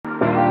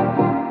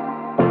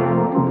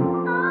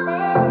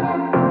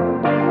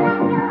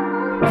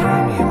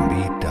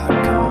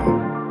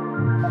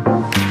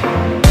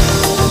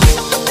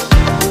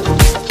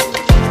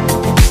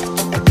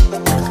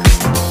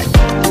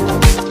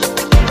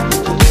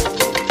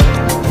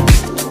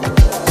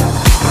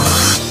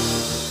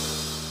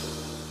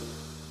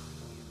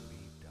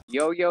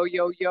Yo, yo,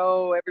 yo,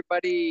 yo,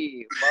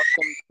 everybody.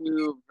 Welcome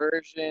to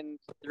version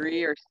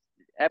 3 or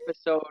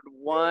episode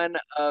 1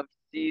 of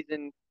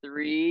season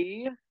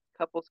 3,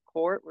 Couples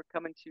Court. We're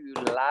coming to you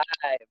live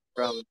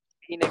from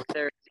Phoenix,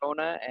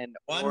 Arizona and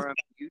One Orem,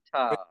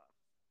 Utah.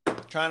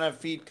 trying to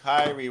feed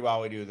Kyrie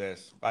while we do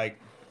this. Like,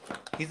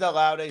 he's a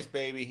loud ace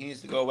baby. He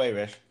needs to go away,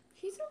 Rich.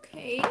 He's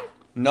okay.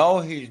 No,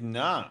 he's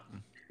not.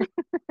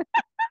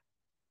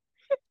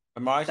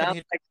 Amari said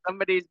Sounds like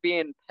somebody's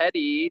being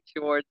petty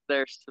towards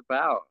their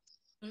spouse.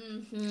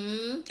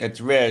 Mm-hmm. it's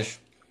Rish.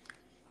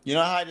 You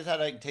know how I just had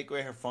to take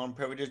away her phone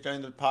privileges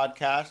during the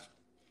podcast?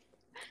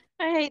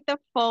 I hate the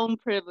phone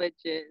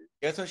privileges.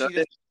 Guess what So she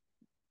did?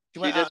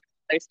 She went just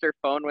replaced her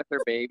phone with her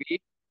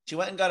baby. She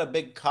went and got a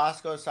big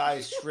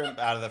Costco-sized shrimp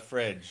out of the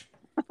fridge.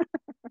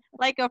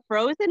 Like a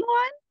frozen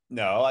one?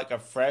 No, like a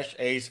fresh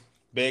ace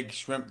big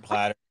shrimp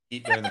platter to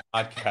eat during the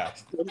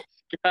podcast.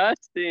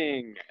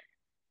 Disgusting.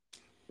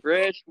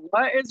 Rich,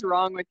 what is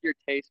wrong with your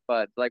taste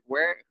buds? Like,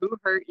 who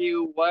hurt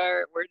you?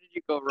 Where did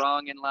you go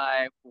wrong in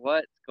life?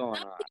 What's going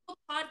Some on? people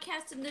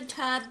podcast in the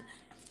tub.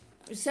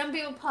 Some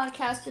people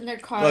podcast in their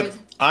cars. Look,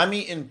 I'm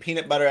eating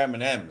peanut butter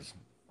M&Ms.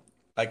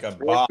 Like a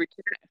box. Rich,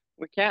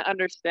 we can't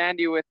understand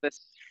you with the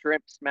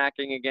shrimp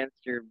smacking against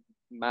your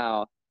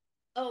mouth.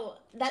 Oh,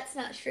 that's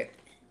not shrimp.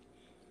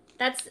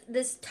 That's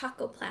this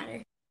taco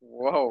platter.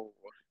 Whoa.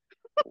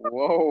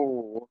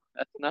 Whoa.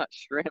 That's not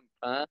shrimp,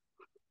 huh?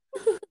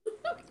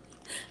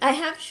 I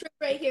have shrimp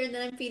right here, and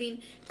then I'm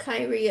feeding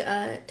Kyrie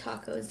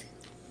tacos.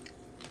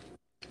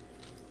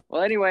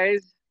 Well,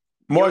 anyways,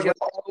 More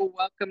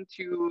welcome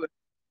to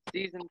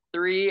season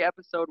 3,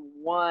 episode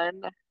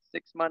 1,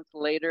 6 months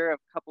later of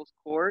Couples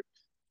Court.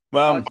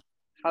 Well,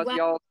 How's Wow.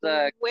 y'all's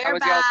how We're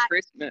was y'all's back.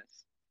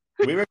 Christmas?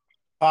 we were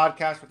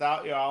podcast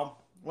without y'all.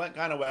 Went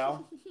kind of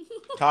well.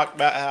 Talked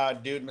about how a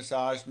dude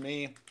massaged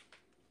me.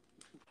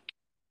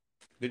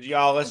 Did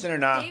y'all listen or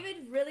not?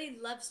 David really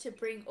loves to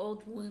bring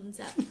old wounds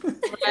up.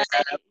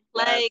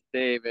 Like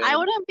David. I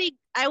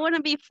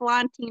wouldn't be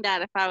flaunting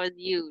that if I was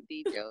you,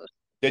 DJ.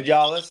 Did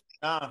y'all listen?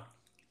 Nah. Of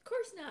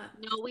course not.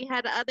 No, we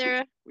had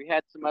other. We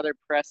had some other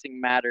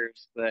pressing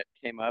matters that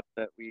came up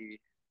that we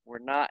were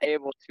not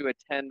able to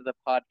attend the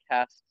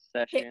podcast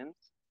sessions.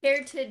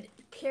 Care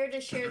to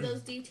share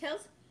those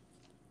details?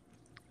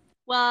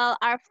 Well,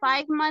 our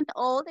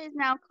 5-month-old is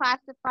now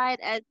classified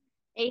as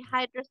a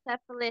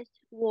hydrocephalus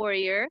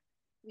warrior.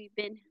 We've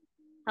been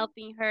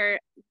helping her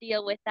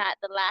deal with that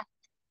the last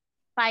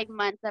 5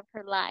 months of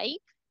her life.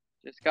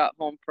 Just got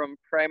home from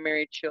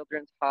Primary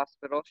Children's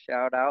Hospital.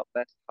 Shout out,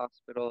 best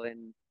hospital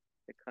in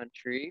the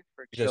country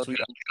for Yes, we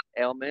children's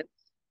ailments.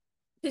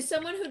 To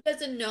someone who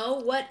doesn't know,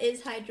 what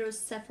is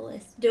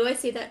hydrocephalus? Do I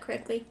say that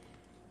correctly?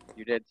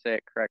 You did say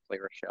it correctly,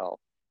 Rochelle.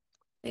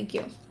 Thank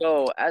you.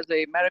 So, as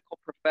a medical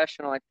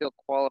professional, I feel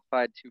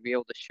qualified to be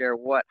able to share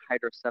what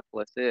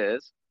hydrocephalus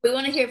is. We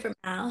want to hear from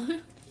Al.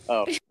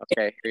 Oh,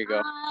 okay, here you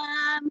go.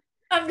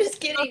 I'm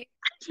just kidding.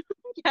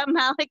 Yeah,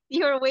 Malik,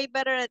 you're way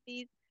better at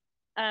these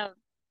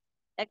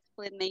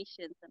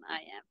explanations than I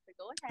am. So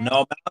go ahead. No,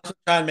 Max was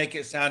trying to make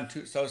it sound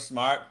so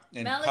smart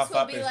and Malik puff will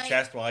up be his like-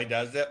 chest while he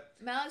does it.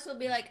 Malix will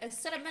be like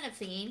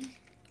acetaminophen.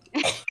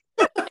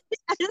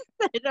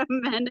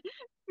 Acetaminophen.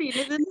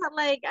 Isn't that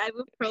like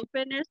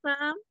ibuprofen or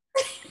something?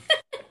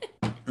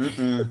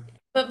 Mm-mm.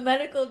 But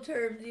medical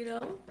terms, you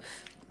know.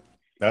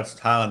 That's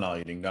Tylenol,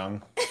 you ding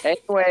dong.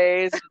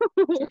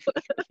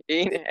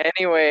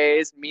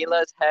 Anyways,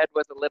 Mila's head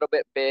was a little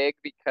bit big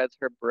because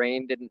her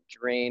brain didn't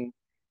drain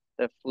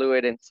the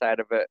fluid inside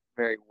of it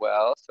very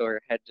well, so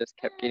her head just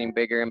kept getting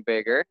bigger and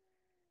bigger.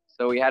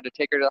 So we had to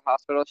take her to the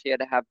hospital. She had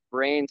to have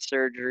brain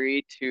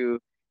surgery to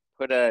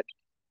put a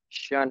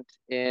shunt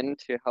in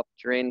to help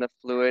drain the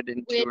fluid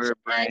into Which her a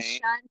brain.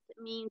 shunt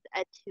means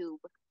a tube.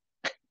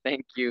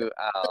 Thank you,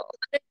 Al.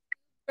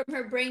 From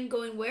her brain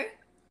going where?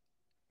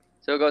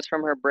 So it goes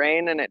from her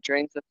brain and it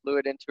drains the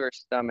fluid into her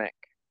stomach.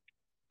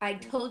 I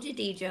told you,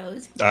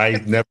 D-Joes.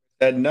 I never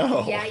said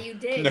no. Yeah, you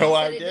did. No, You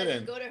I said it doesn't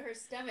didn't. go to her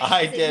stomach.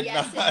 I You said, did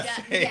yes, not it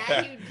does. say Yeah,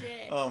 that. you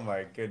did. Oh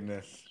my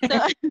goodness.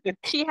 So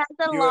she has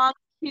a You- long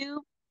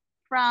tube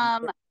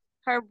from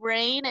her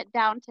brain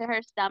down to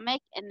her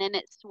stomach, and then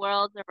it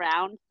swirls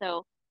around.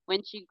 So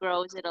when she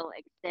grows, it'll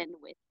extend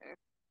with her.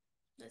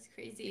 That's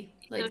crazy.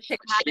 So Like, she'll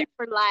have it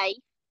for life.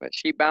 But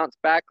she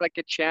bounced back like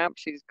a champ.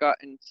 She's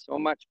gotten so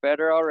much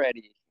better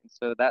already. And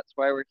so that's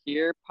why we're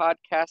here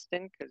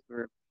podcasting, because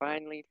we're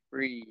finally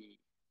free.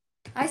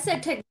 I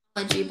said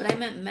technology, but I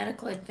meant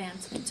medical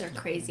advancements are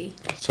crazy.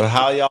 So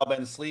how y'all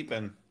been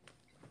sleeping?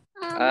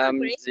 Not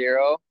great.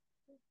 0.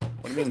 What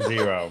do you mean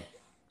 0?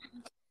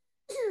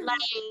 Like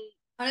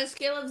On a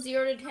scale of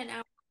 0 to 10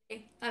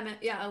 hours, I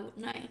meant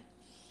 9.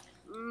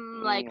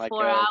 like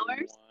 4 a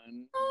hours.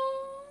 1.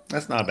 Oh.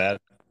 That's not bad.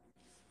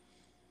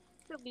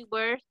 Could be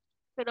worse.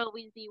 Could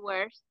always be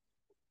worse.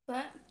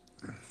 But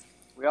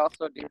We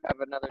also do have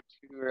another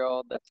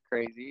 2-year-old that's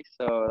crazy,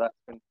 so that's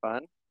been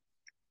fun.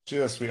 She's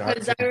a sweetheart.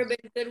 has Zyra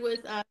been good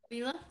with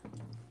Mila?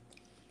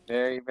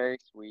 Very, very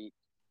sweet.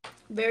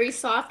 Very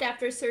soft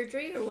after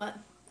surgery, or what?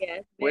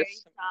 Yes, With very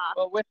some- soft.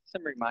 Well, with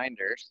some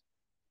reminders.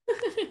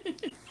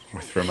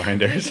 With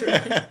reminders.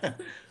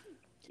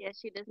 Yeah,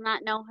 she does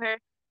not know her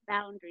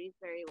boundaries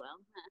very well.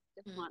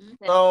 Just wants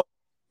to So,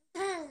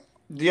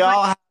 do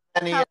y'all have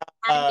any? help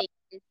advantages.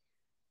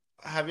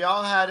 Have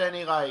y'all had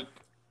any like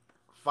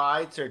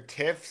fights or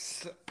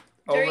tiffs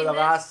over During the this-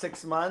 last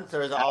 6 months,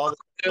 or is it all?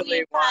 Absolutely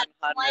We've had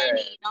 100.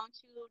 plenty.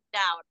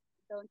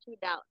 Don't you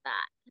doubt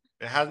that.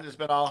 It hasn't just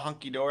been all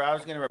hunky dory. I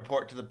was going to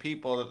report to the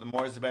people that the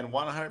Moors have been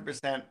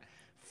 100%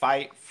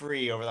 fight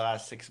free over the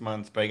last 6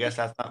 months, but I guess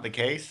that's not the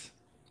case.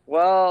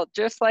 Well,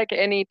 just like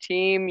any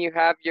team, you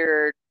have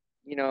your,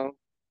 you know,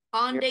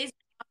 On Your days.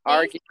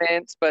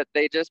 arguments, but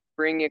they just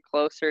bring you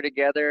closer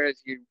together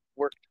as you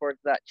work towards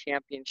that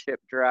championship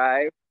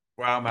drive.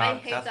 Wow,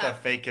 Matt, hate that's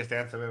that. the fakest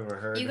answer I've ever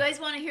heard. You guys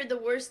want to hear the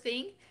worst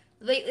thing?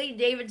 Lately,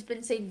 David's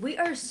been saying we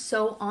are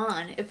so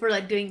on if we're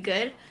like doing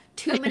good.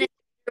 2 minutes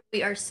later,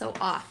 we are so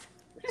off.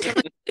 So,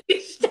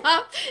 like,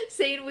 stop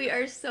saying we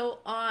are so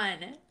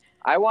on.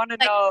 I want to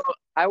Like- know.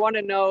 I want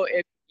to know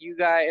if you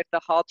guys, if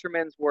the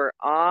Haltermans were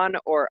on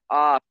or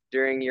off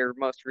during your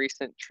most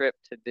recent trip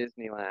to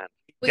Disneyland.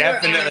 We were on.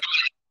 Definitely.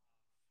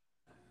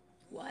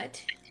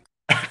 What?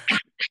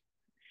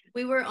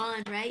 We were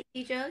on, right,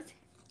 Joes?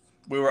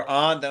 We were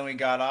on, then we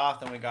got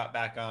off, then we got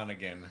back on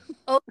again.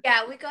 Oh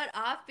yeah, we got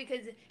off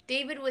because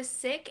David was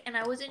sick, and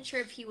I wasn't sure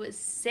if he was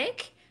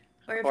sick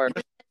or if Or- he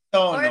was,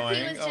 So or if he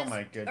annoying. was Oh just, my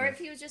or goodness. if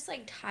he was just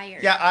like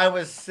tired. Yeah, I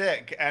was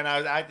sick and I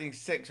was acting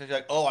sick. So she's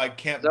like, "Oh, I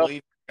can't So-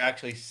 believe you're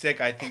actually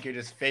sick. I think you're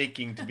just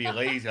faking to be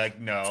lazy." Like,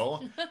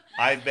 no,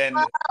 I've been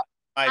my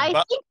I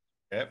butt think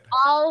trip.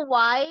 all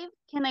wives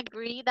can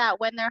agree that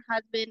when their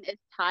husband is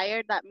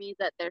tired, that means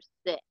that they're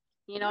sick.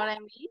 You know what I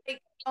mean?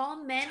 Like all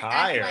men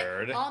Tired?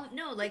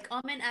 act like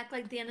all men act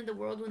like the end of the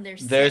world when they're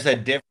There's sick.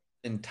 a difference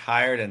in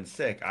tired and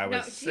sick. I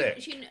was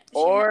sick.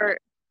 Or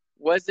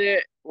was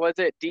it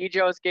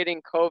Djo's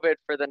getting COVID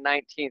for the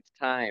 19th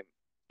time?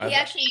 he I've,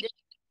 actually did.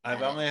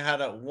 I've only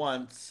had it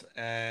once,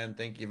 and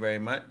thank you very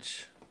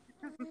much.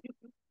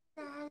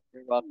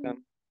 You're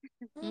welcome.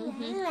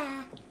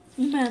 Mhm.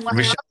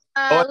 We should-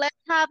 Let's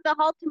have the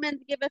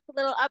Haltermans give us a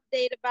little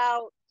update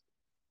about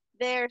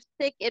their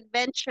sick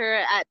adventure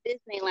at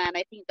Disneyland.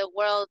 I think the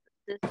world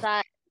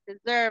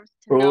deserves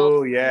to know.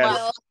 Oh yes,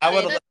 Well, I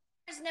would. the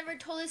listeners never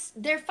told us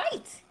their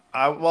fights.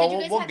 Well, Did you we'll,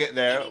 guys we'll have get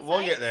there. any We'll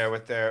get fights? there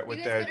with their You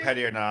guys their better-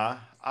 petty or nah.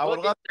 I We'll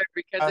would get love. there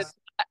because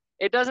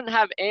it doesn't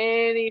have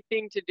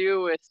anything to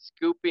do with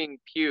scooping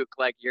puke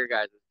like your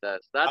guys'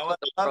 does. That's I what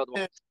the would love world to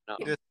wants to know.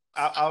 just-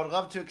 I would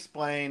love to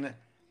explain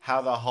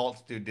how the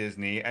Halts do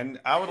Disney, and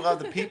I would love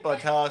the people to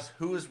tell us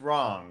who's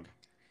wrong.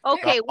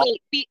 Okay,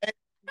 wait.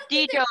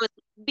 DJs,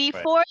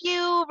 before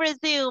you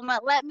resume,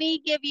 let me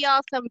give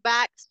y'all some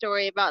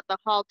backstory about the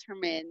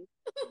Haltermans.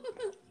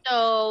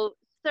 So,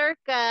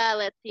 circa,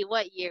 let's see,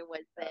 what year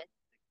was this?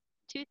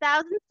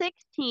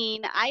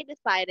 2016, I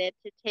decided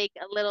to take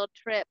a little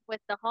trip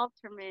with the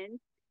Haltermans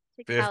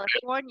to Fifth.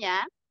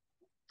 California.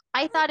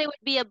 I thought it would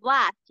be a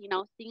blast,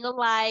 single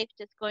life,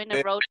 just going to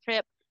Fifth. road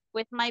trip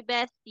with my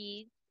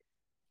besties.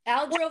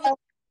 Al drove us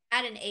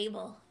at an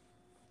Able.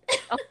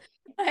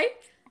 Right?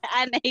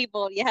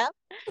 Unable, yeah.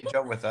 She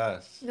drove with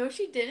us No,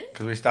 she didn't.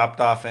 because we stopped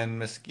off in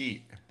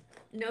Mesquite.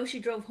 No, she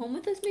drove home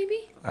with us,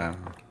 maybe.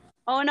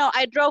 Oh no,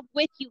 I drove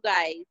with you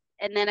guys,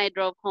 and then I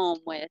drove home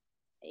with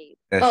Abe.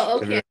 Oh,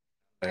 okay.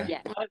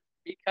 Yeah.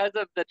 Because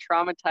of the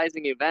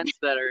traumatizing events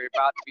that are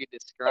about to be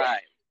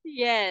described.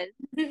 Yes.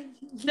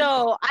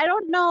 So I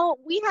don't know.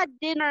 We had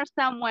dinner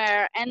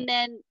somewhere, and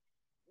then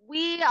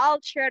we all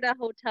shared a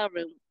hotel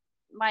room.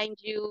 Mind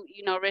you,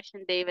 Rich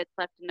and David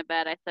slept in the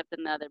bed. I slept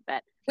in the other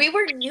bed. We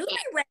were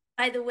newlyweds,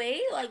 by the way.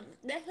 Like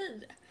that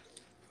is.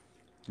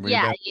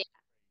 Yeah.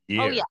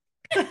 Oh, yeah.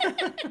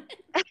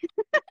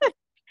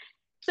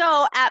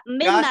 So at Gosh,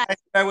 midnight, I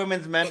swear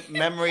women's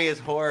memory is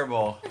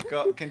horrible.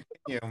 Go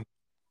continue.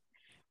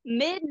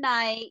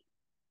 midnight,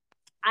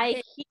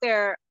 I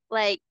hear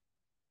like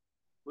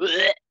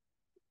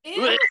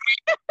Ew.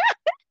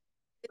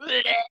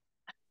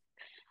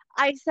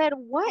 I said,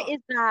 "What is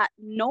that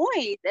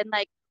noise?" And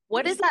like,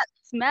 what is that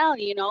smell?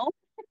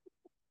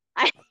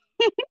 I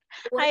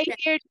I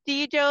hear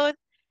Djo's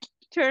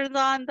turns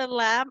on the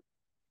lamp,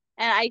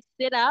 and I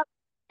sit up,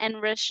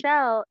 and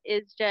Rochelle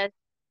is just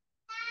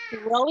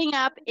throwing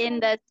up in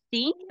the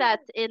sink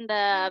that's in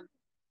the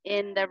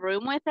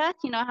room with us.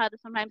 You know how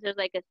sometimes there's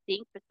like a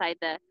sink beside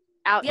the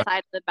outside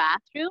of the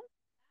bathroom.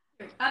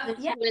 And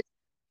she Yeah. was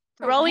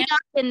throwing up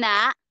in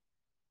that,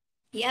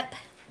 Yep.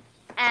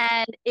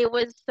 and it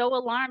was so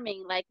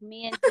alarming. Like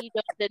me and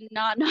Djo did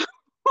not know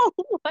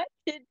what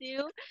to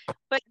do,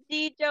 but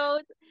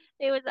Djo's,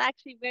 it was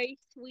actually very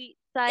sweet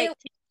sight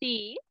to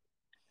see.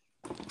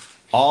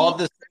 All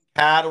the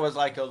pad was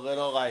like a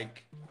little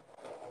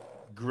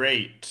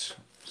grate,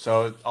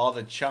 so all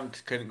the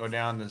chunks couldn't go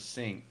down the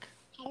sink.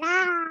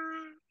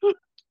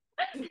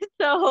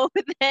 So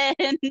then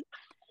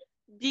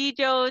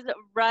Djo's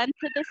run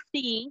to the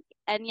sink,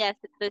 and yes,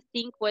 the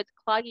sink was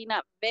clogging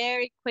up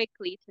very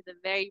quickly to the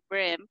very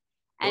brim.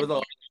 It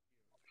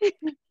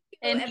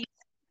And was he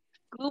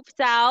scoops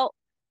out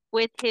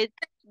with his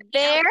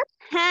bare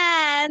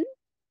hands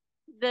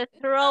the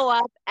throw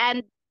up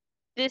and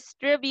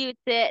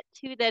distributes it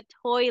to the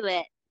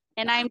toilet.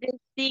 And I'm just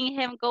seeing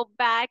him go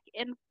back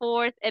and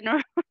forth, and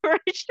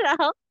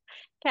Rochelle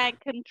can't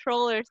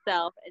control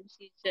herself, and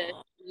she's just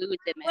losing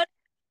it. What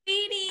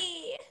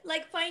Sweetie,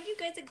 like find you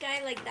guys a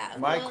guy like that.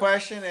 My Well,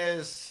 question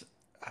is,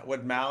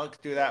 would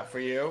Malik do that for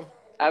you?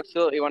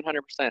 Absolutely,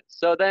 100%.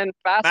 So then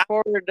fast Mal-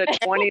 forward to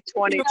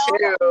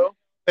 2022.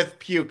 With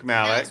puke, Alex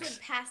Malik. would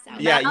pass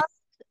out. Yeah, you Alex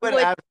would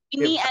would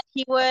absolutely- me, and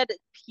he would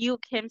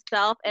puke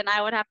himself, and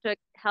I would have to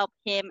help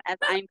him as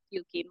I'm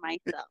puking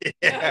myself.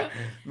 Yeah.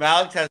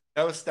 Malik has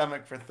no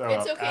stomach for throw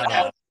It's up. okay, at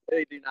that all.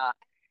 They do not.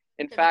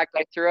 In fact,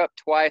 I threw up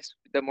twice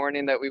the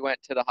morning that we went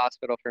to the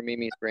hospital for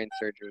Mimi's brain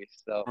surgery.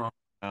 So,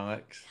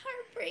 Alex.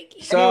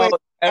 Heartbreaking. So Anyway,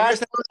 ever fast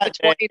since forward that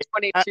to day,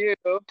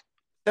 2022.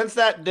 since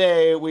that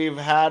day, we've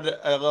had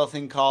a little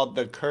thing called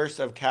the Curse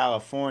of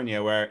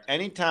California, where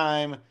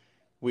anytime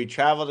we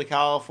travel to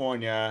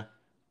California,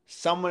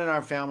 someone in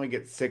our family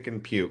gets sick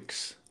and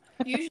pukes.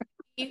 Usually,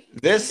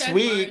 This Sunshine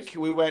week, bars.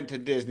 we went to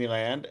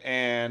Disneyland,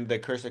 and the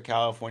Curse of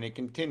California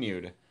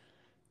continued.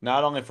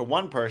 Not only for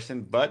one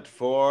person, but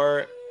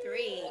for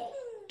 3.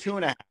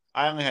 2.5.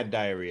 I only had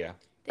diarrhea.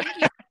 Thank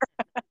you.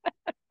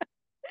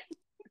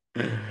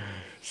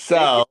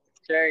 So,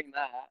 Sharing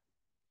that.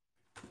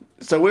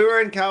 we were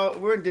in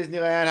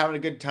Disneyland having a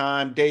good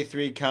time. Day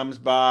 3 comes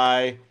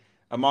by.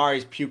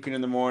 Amari's puking in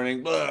the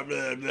morning, blah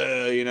blah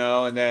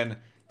blah, and then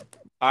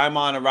I'm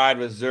on a ride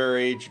with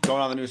Zuri,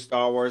 going on the new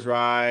Star Wars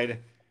ride,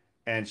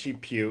 and she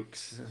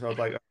pukes. So I was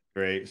like, oh,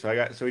 great. So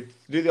we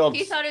do the old.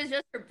 He thought it was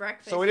just for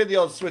breakfast. So we did the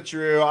old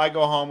switcheroo. I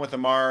go home with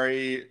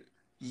Amari.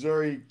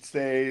 Zuri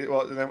stays.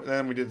 Well,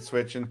 then we did the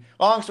switch. And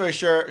long story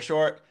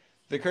short,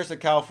 the Curse of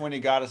California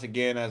got us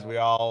again as we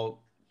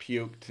all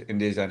puked in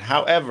Disneyland.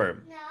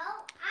 However, No,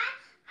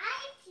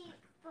 I puked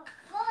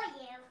before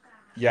you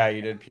guys. yeah,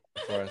 you did puke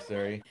for us,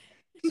 Zuri.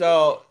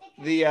 So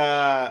the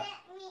Let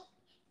me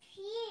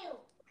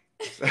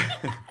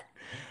puke.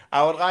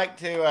 I would like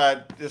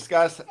to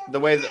discuss the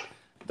way that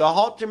the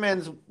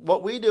Haltermans,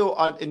 what we do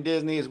in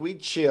Disney is we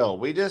chill.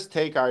 We just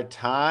take our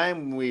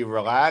time. We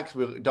relax.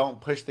 We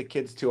don't push the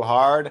kids too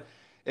hard.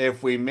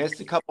 If we miss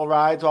a couple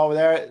rides while we're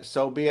there,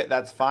 so be it.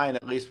 That's fine.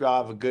 At least we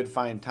all have a good,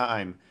 fine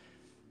time.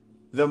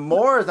 The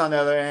Moors, on the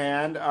other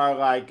hand, are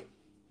like,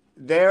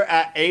 they're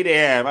at 8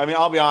 a.m. I mean,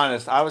 I'll be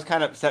honest. I was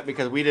kind of upset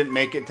because we didn't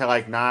make it to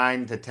like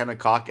 9 to 10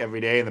 o'clock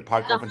every day, and the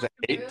park opens at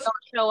 8. Don't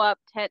show up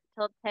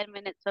till 10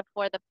 minutes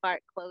before the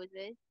park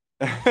closes.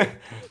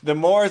 The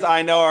Moors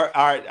I know are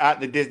at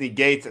the Disney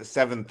gates at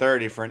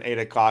 7:30 for an 8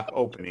 o'clock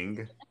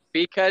opening.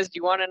 Because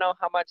you want to know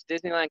how much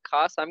Disneyland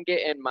costs? I'm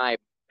getting my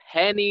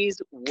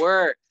pennies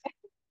worth.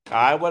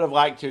 I would have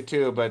liked to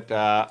too, but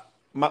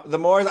the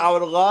Moors I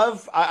would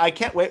love. I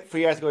can't wait for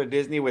you guys to go to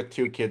Disney with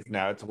 2 kids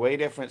now. It's way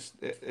different.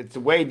 It's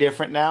way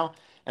different now,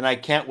 and I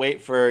can't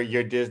wait for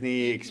your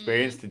Disney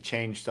experience to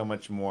change so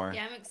much more.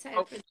 Yeah, I'm excited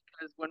for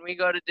Because when we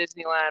go to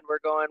Disneyland, we're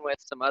going with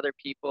some other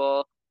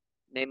people,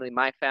 namely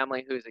my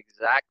family, who's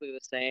exactly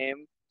the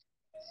same.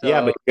 So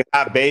Yeah, but you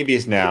have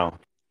babies now.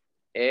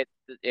 it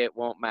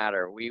won't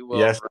matter. We will.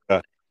 Yes.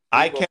 run-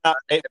 I will cannot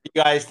wait for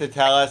you guys to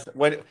tell us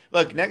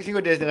look, next year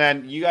go to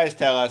Disneyland, you guys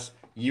tell us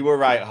you were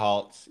right,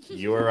 Haltz.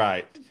 You were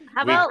right.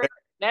 How We- about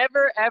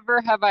Never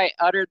ever have I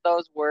uttered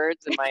those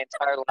words in my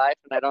entire life,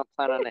 and I don't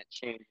plan on it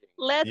changing.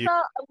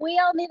 we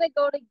all need to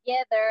go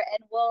together,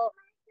 and we'll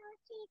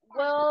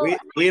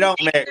we don't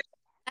mix.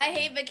 I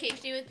hate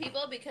vacationing with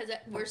people because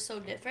we're so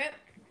different.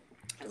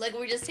 Like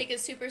we just take it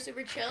super,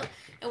 super chill,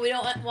 and we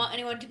don't want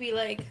anyone to be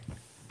like.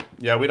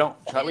 Yeah, we don't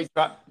try. We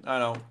try. I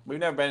don't know. We've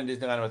never been to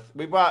Disneyland with.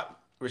 We brought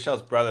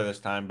Rochelle's brother this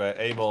time, but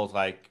Abel's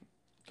like,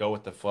 go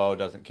with the flow,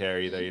 doesn't care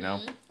either.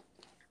 Mhm.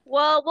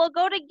 Well, we'll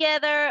go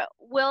together.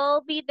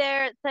 We'll be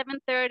there at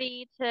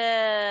 7:30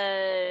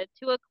 to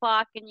 2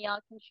 o'clock, and y'all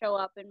can show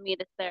up and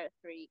meet us there at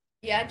 3.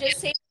 Yeah, just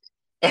save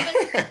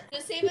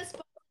us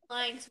spot in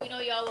line because we know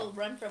y'all will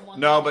run from one.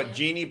 No, line but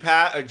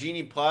to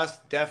Genie Plus,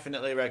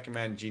 definitely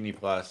recommend Genie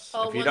Plus.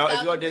 Oh, if you go to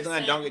 1000%.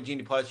 Disneyland, don't get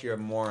Genie Plus, you're a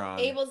moron.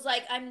 Abel's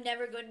like, I'm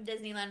never going to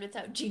Disneyland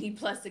without Genie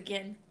Plus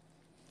again.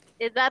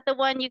 Is that the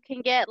one you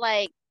can get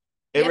like?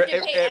 It, You have to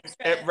it, pay it,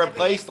 extra it every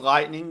replaced day.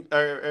 Lightning,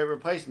 or it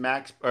replaced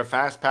Max or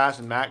Fast Pass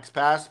and Max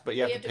Pass, but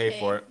you have to pay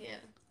for it. Yeah.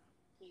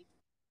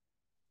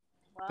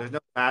 Well, There's no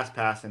Fast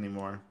Pass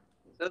anymore.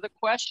 So the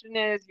question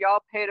is,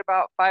 y'all paid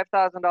about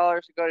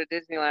 $5,000 to go to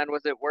Disneyland.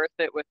 Was it worth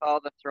it with all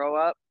the throw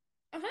up?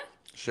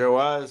 Sure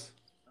was.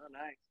 Oh,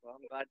 nice. Well,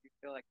 I'm glad you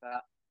feel like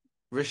that.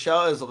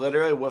 Rochelle is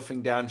literally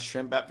woofing down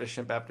shrimp after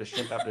shrimp after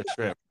shrimp after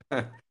shrimp.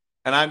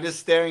 And I'm just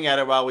staring at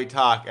her while we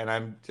talk, and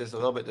I'm just a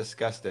little bit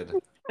disgusted.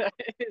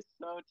 It is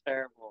so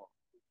terrible.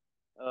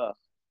 Ugh.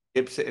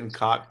 Dips it in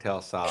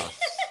cocktail sauce.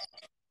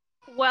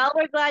 well,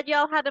 we're glad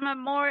y'all had a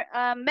more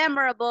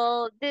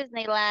memorable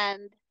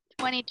Disneyland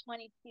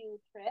 2022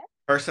 trip.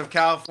 Curse of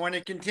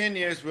California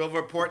continues. We'll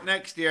report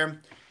next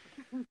year.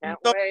 Can't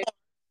So- wait.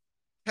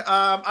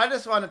 I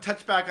just want to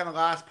touch back on the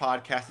last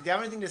podcast. Did you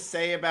have anything to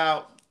say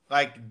about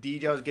like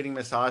DJs getting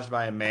massaged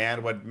by a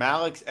man? Would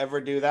Malix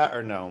ever do that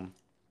or no?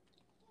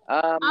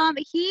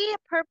 He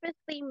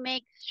purposely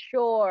makes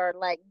sure,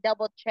 like,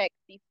 double checks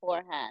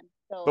beforehand.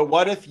 But So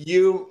what if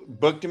you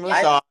booked a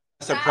massage,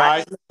 a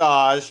surprise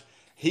massage?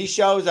 He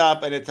shows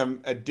up and it's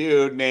a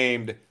dude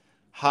named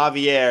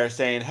Javier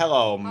saying,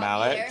 "Hello, Javier,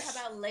 Alex."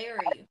 how about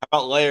Larry? How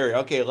about Larry?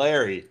 Okay,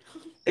 Larry.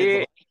 See,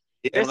 And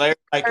this is Larry's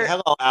like, where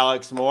 "Hello,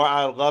 Alex Moore.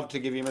 I would love to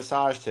give you a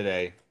massage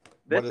today."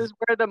 this What is? is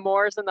where the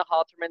Moores and the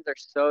Haltermans are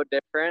so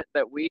different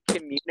that we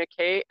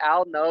communicate.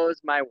 Al knows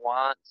my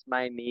wants,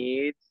 my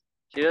needs.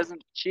 She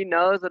doesn't. She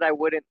knows that I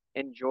wouldn't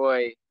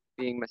enjoy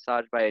being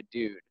massaged by a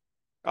dude.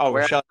 Oh,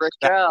 Whereas Rochelle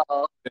Rochelle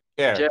doesn't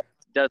care. just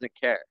doesn't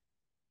care.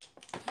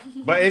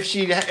 But if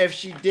she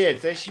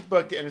did, say she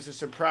booked it and it's a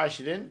surprise,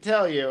 she didn't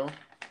tell you.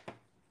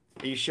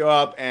 You show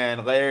up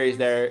and Larry's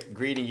there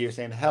greeting you,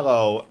 saying,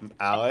 "Hello,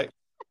 Alex."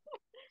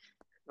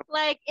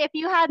 like, if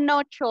you had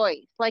no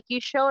choice, like you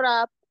showed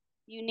up,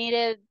 you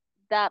needed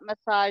that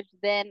massage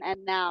then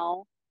and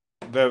now.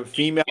 The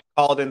female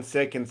called in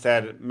sick and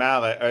said,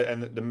 "Mallet,"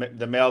 and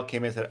the male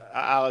came in and said,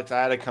 "Alex,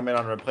 I had to come in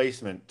on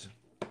replacement."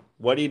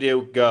 What do you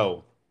do?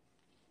 Go.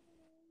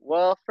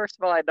 Well, first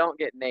of all, I don't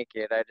get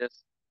naked. I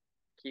just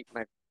keep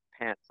my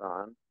pants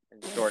on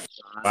and shorts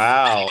on.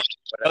 Wow.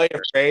 Really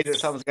Whatever. afraid that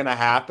something's gonna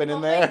happen in Oh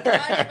my there?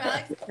 gosh,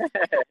 Alex.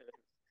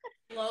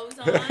 Clothes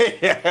on.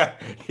 Yeah,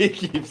 he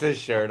keeps his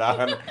shirt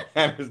on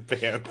and his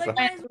pants Like, on.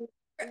 guys,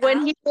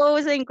 When he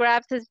goes and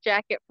grabs his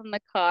jacket from the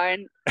car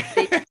and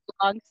they take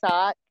long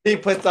socks. He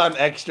puts on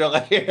extra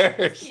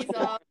layers. he's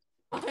all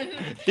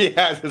He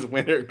has his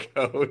winter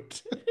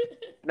coat.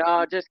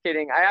 No, just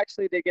kidding. I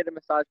actually did get a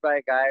massage by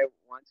a guy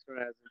once when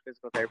I was in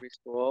physical therapy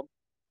school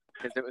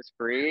because it was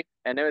free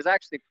and it was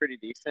actually pretty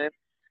decent.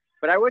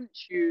 But I wouldn't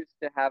choose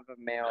to have a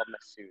male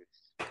masseuse.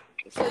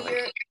 so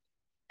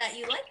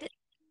you liked it.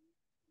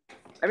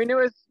 I mean, it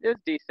was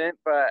decent,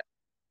 but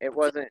it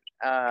wasn't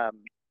as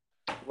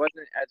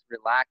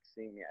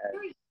relaxing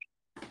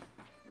as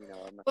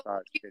a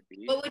massage could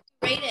be. What would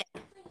you rate it?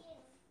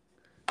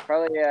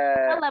 Probably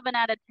 11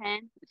 out of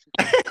 10.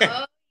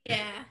 Oh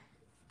yeah.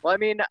 well, I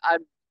mean, I'm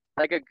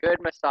like a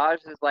good massage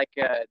is like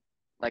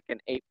an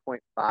 8.5,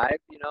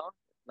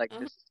 like Uh-huh.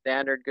 just a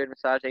standard good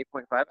massage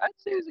 8.5. I'd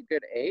say it was a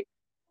good 8.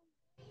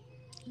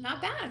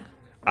 Not bad.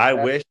 I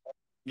wish,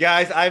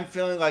 guys. I'm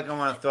feeling like I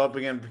want to throw up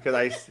again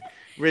because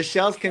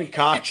Rochelle's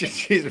concoction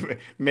she's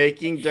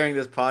making during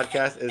this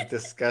podcast is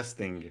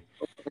disgusting.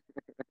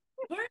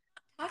 We're not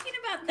talking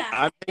about that.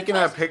 I'm taking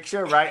a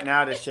picture right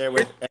now to share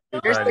with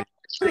everybody.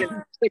 Here's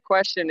the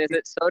question: is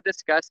it so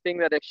disgusting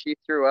that if she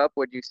threw up,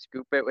 would you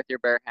scoop it with your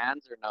bare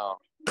hands or no?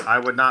 I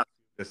would not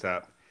do this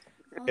up.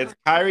 It's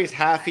Kyrie's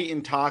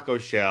half-eaten taco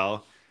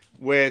shell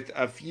with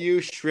a few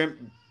shrimp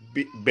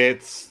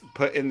bits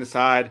put in the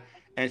side,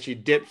 and she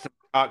dips some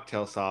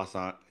cocktail sauce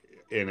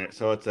in it.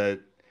 So it's a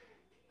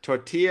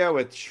tortilla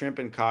with shrimp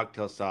and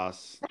cocktail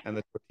sauce, and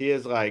the tortilla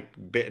is like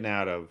bitten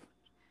out of.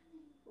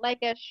 Like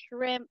a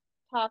shrimp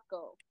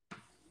taco.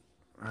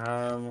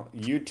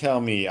 You tell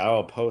me. I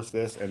will post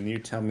this, and you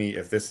tell me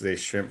if this is a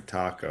shrimp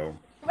taco.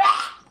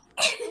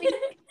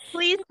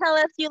 Please tell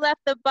us you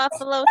left the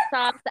buffalo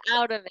sauce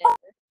out of it.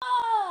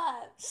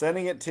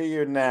 Sending it to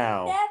you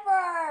now.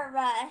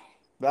 Never.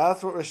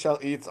 That's what Rochelle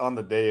eats on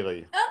the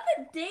daily. On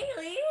the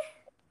daily.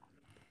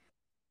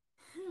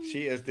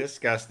 She is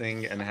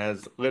disgusting and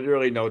has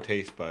literally no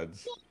taste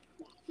buds.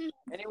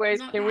 Anyways,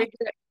 Not can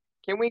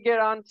we get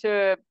on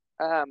to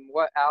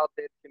what Al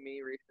did to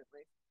me recently?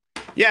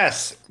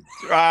 Yes.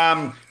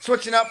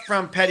 Switching up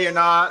from petty or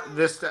not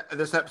this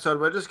episode,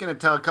 we're just going to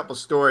tell a couple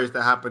stories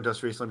that happened to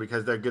us recently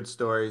because they're good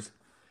stories.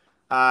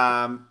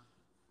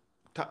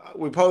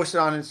 We posted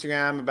on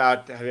Instagram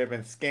about have you ever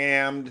been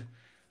scammed?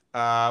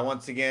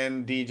 Once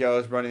again,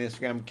 DJ's running the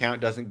Instagram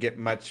account doesn't get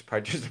much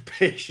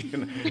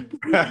participation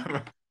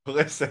from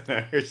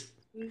listeners.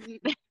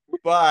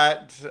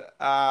 But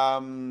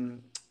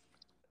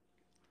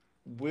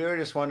we're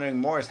just wondering,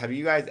 Morris, have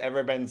you guys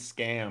ever been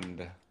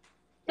scammed?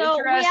 So we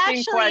Interesting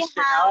actually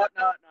question.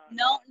 have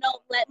No.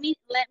 let me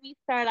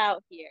start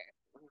out here.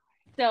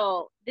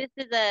 So this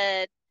is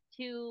a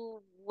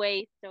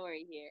two-way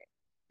story here.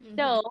 Mhm.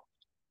 So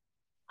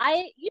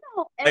Wait,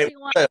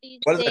 everyone these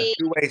what does a days,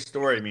 two-way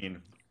story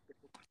mean?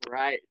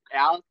 Right.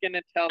 Al's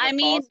gonna tell the I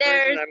mean, false version.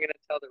 there's- I'm gonna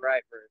tell the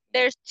right version.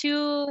 there's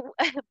two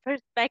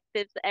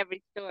perspectives to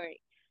every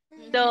story.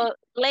 Mhm. So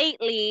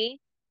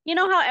lately, you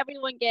know how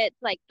everyone gets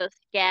like the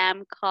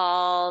scam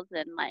calls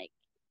and like,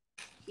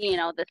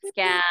 the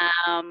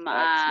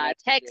scam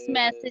text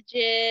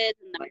messages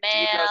and the Like,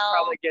 mail. DJ's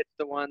probably gets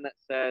the one that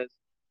says,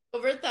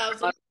 Over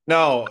 1,000.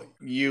 No,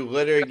 you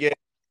literally get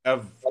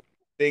a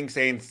thing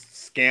saying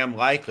scam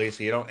likely,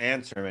 so you don't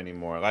answer them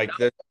anymore. Like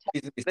the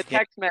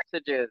text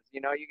messages,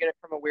 you get it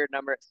from a weird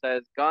number. It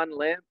says, gone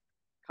limp,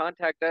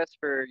 contact us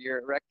for your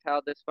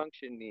erectile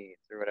dysfunction needs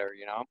or whatever,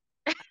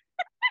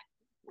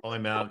 only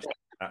milk.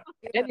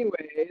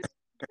 Anyways,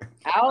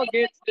 Al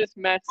gets this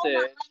Hold on,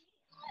 message.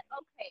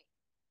 Okay.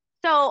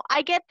 So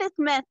I get this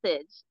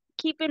message.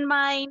 Keep in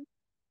mind,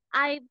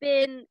 I've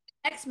been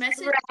Text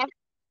message.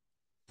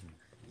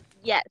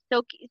 yeah.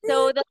 So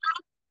the last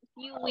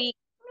few weeks,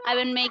 I've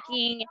been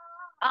making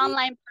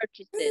online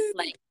purchases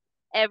like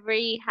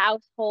every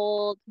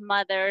household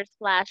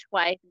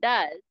mother/wife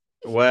does.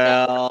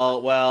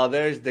 Well,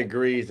 there's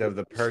degrees of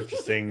the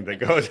purchasing that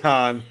goes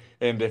on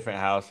in different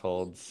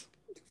households.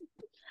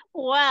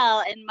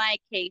 Well, in my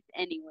case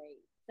anyway.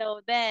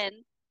 So then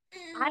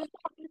I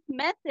got this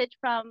message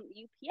from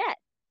UPS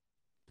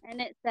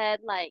and it said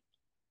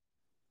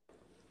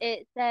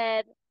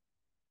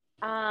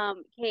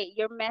okay,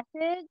 your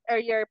message or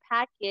your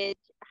package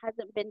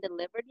hasn't been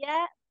delivered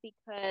yet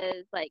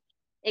because like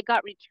it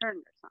got returned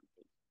or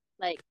something.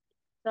 Like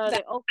so I was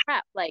like, oh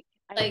crap, like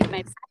I Like need my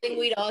something package.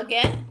 we'd all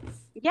get.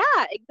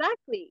 Yeah,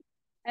 exactly.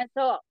 And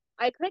so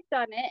I clicked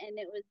on it and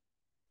it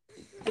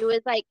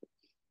was like,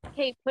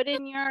 okay, put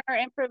in your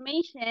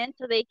information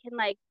so they can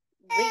like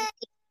read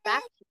it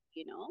back to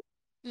you, you know?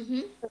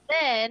 Mm-hmm. So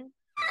then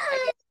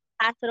I get to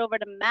pass it over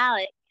to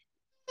Malik.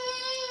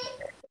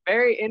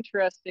 Very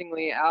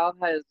interestingly, Al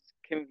has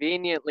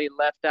conveniently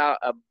left out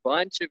a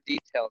bunch of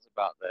details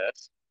about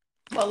this.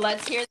 Well,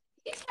 let's hear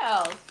the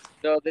details.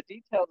 So the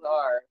details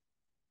are,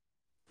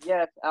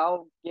 yes,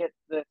 Al gets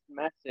this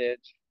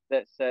message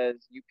that says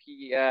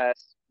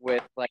UPS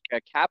with like a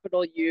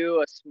capital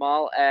U, a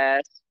small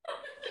S,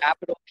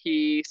 capital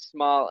P,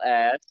 small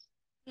s.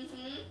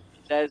 Mm-hmm.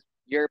 Says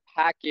your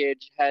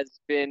package has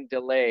been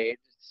delayed,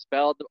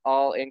 spelled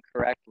all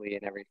incorrectly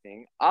and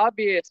everything.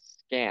 Obvious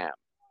scam,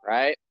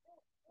 right?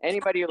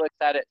 Anybody who looks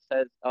at it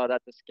says, "Oh,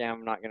 that's a scam.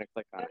 I'm not gonna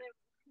click on it."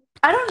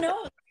 I don't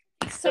know.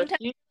 So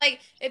Sometimes, like,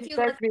 if you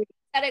sends look me,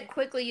 at it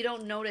quickly, you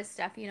don't notice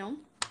stuff, you know?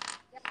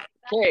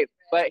 okay,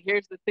 but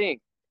here's the thing.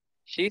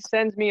 She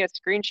sends me a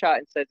screenshot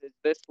and says, "Is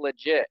this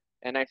legit?"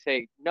 And I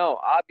say, "No,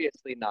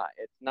 obviously not.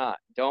 It's not.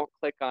 Don't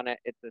click on it.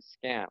 It's a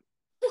scam."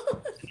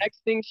 The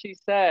next thing she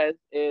says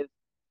is,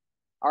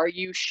 "Are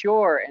you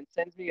sure?" and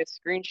sends me a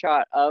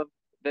screenshot of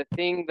the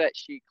thing that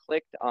she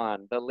clicked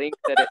on, the link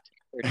that it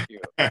took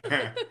her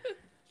to.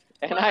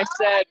 And I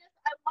said,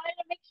 I wanted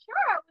to make sure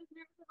I was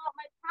nervous about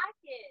my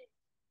package.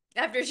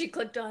 After she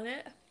clicked on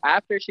it.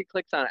 after she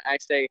clicks on it, I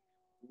say,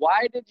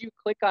 "Why did you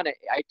click on it?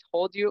 I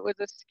told you it was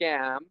a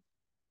scam.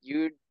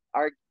 Your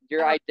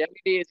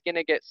identity is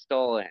gonna get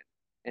stolen."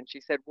 And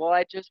she said, "Well,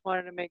 I just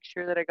wanted to make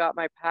sure that I got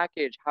my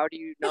package. How do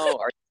you know?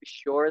 Are you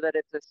sure that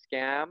it's a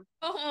scam?"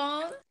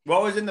 Oh,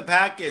 What was in the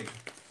package?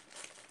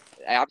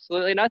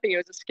 Absolutely nothing. It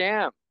was a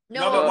scam.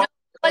 no, but no, what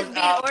was was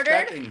being Al ordered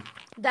checking?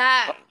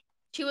 that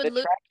she would The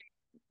lose.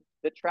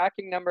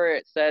 tracking number,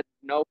 it said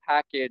no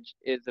package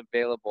is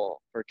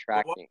available for What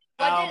tracking.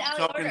 What Al did Ali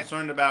so order?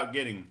 concerned about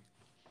getting?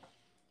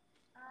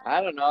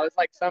 I don't know. It's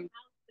like some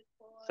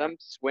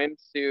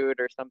swimsuit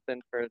or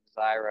something for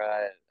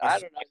Zyra. I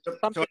don't know. So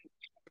Something.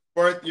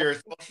 worth your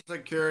social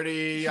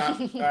security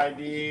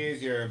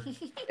IDs, your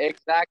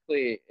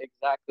Exactly.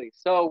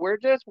 So we're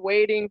just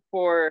waiting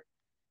for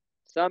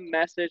some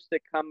message to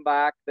come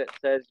back that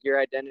says your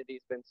identity's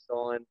been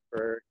stolen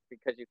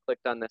because you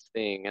clicked on this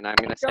thing, and I'm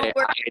gonna say Don't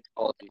worry. I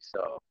told you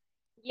so.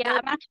 Yeah,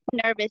 I'm actually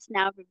nervous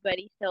now,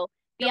 everybody. So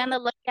be on the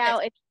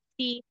lookout. If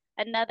you see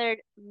another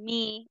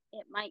me,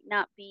 it might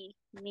not be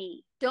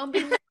me. Don't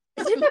be.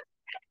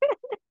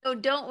 No,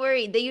 don't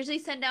worry. They usually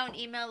send out an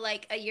email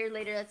like a year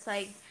later that's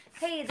like,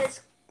 hey,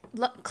 this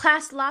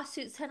class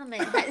lawsuit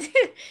settlement has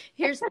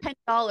here's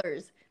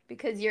 $10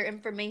 because your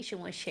information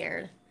was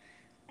shared.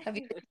 Have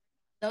you heard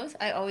those?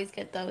 I always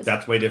get those.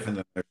 that's way different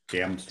than their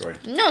scam story.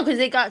 No, because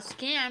they got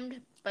scammed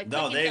by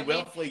No, clicking they something,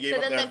 willfully gave so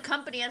up then their the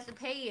company has to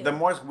pay you. the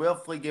Moors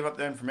willfully gave up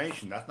their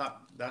information. That's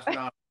not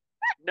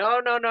No.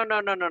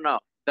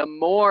 The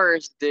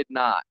Moors did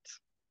not.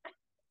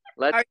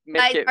 Let's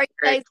make it are you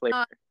very guys clear.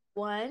 not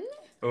one?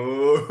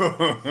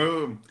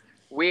 Oh,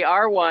 We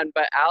are one,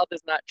 but Al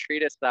does not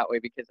treat us that way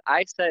because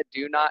I said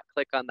do not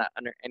click on that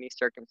under any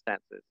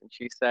circumstances. And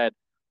she said,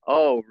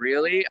 "Oh,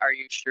 really? Are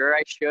you sure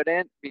I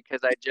shouldn't? Because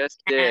I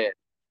just did."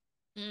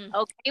 Mm.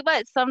 Okay,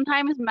 but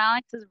sometimes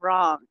Malix is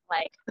wrong.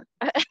 Like,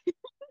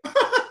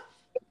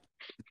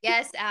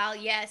 Yes, Al.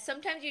 Yes.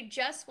 Sometimes you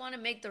just want to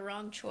make the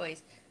wrong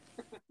choice.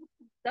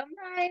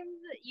 sometimes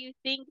you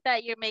think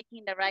that you're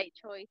making the right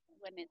choice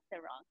when it's the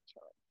wrong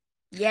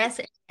choice. Yes,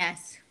 and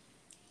yes.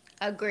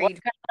 Agreed.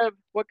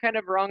 What kind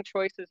of wrong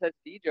choices has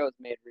DJo's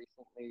made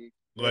recently?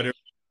 Letter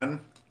one.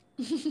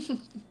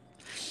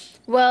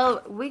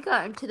 Well, we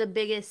got into the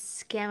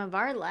biggest scam of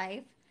our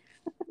life.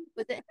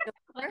 Was it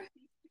November?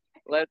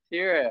 Let's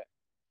hear it.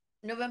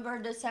 November or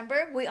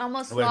December? We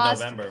almost It was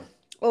lost November.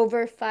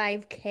 over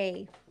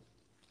 5K.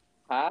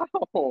 How?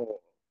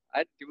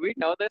 Do we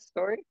know this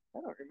story?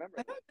 I don't remember.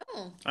 I don't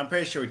know. I'm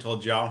pretty sure we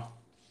told y'all.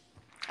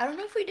 I don't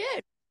know if we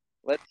did.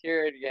 Let's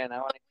hear it again. I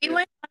want to We hear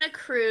went on a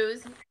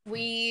cruise.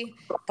 We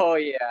it. Oh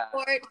yeah.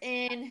 port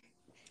in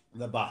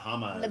The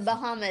Bahamas. the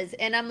Bahamas,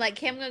 and I'm like,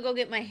 "Okay, I'm gonna go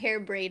get my hair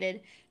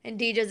braided," and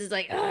DJ's is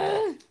like,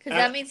 "Ugh," because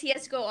that means he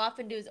has to go off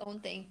and do his own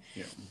thing.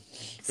 Yeah.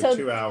 For So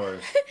 2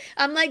 hours.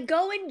 I'm like,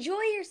 "Go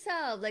enjoy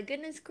yourself!" Like,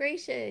 goodness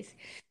gracious.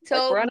 Like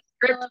So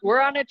we're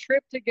on a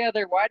trip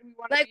together. Why do we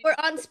want to like be? we're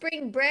on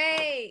spring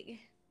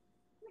break.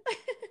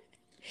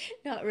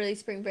 Not really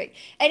spring break.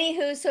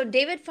 Anywho, so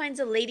David finds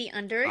a lady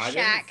under a I didn't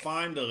shack.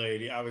 find a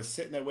lady. I was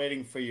sitting there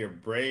waiting for your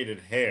braided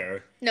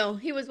hair. No,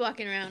 he was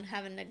walking around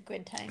having a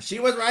good time. She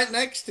was right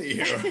next to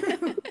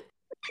you.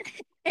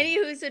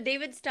 Anywho, so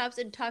David stops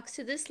and talks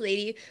to this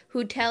lady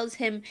who tells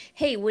him,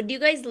 "Hey, when do you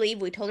guys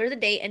leave?" We told her the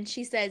date, and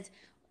she says,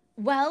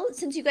 "Well,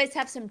 since you guys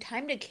have some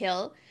time to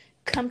kill,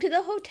 come to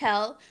the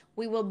hotel.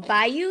 We will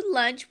buy you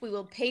lunch. We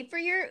will pay for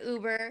your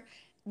Uber.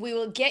 We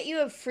will get you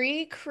a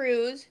free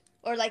cruise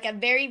or like a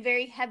very,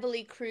 very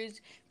heavily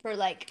cruise for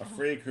like A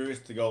free cruise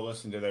to go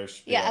listen to their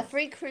spiel. yeah, a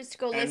free cruise to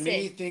go And listen."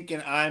 me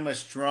thinking I'm a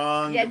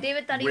strong, Yeah,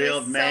 David thought he was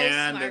willed so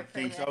man smart that for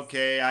thinks, this.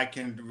 okay, I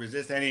can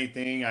resist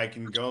anything. I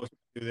can go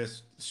through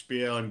this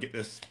spiel and get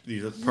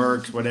these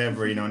perks,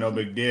 whatever, no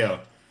big deal.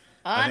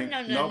 I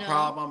think no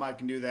problem. I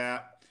can do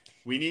that.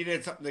 We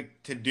needed something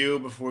to do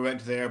before we went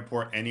to the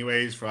airport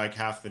anyways for like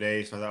half the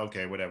day. So I thought,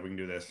 okay, whatever, we can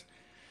do this.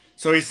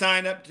 So he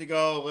signed up to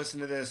go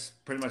listen to this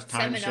pretty much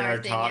Seminar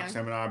timeshare thing, talk yeah.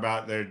 seminar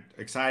about their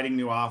exciting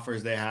new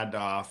offers they had to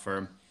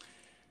offer.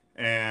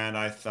 And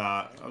I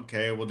thought,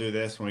 okay, we'll do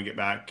this when we get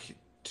back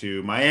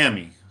to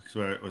Miami.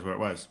 Where it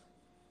was.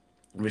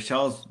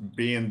 Michelle's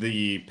being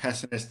the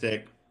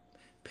pessimistic,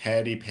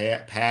 patty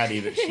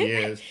that she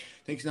is,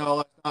 thinks, no,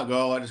 let's not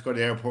go. Let's just go to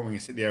the airport. We can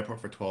sit at the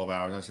airport for 12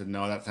 hours. I said,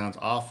 no, that sounds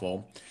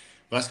awful.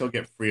 Let's go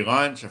get free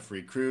lunch, a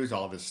free cruise,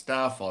 all this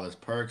stuff, all this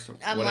perks,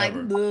 I'm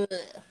whatever. like,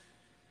 bleh.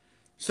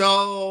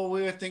 So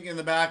we were thinking in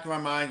the back of our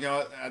mind,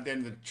 at the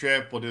end of the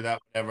trip, we'll do that,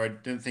 whatever.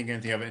 Didn't think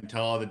anything of it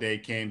until the day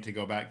came to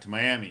go back to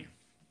Miami.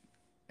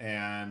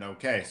 And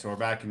okay, so we're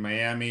back in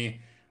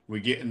Miami. We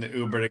get in the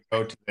Uber to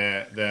go to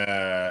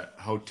the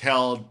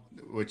hotel,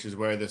 which is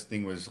where this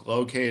thing was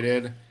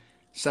located.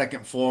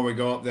 Second floor, we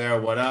go up there.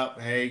 What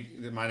up? Hey,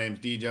 my name's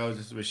DJos.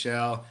 This is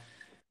Michelle.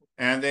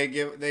 And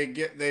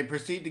they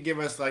proceed to give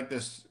us like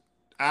this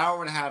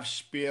hour and a half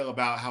spiel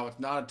about how it's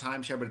not a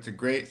timeshare, but it's a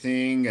great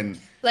thing. And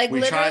Like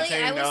we tried literally,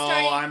 saying, I was no,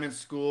 starting. I'm in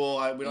school.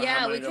 We don't Yeah,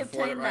 have we money to kept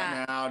afford it saying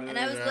right that. now. And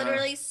I was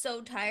literally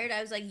so tired. I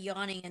was like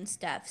yawning and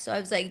stuff. So I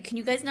was like, "Can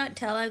you guys not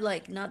tell I'm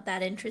like not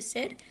that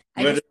interested?"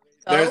 I just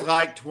There's go.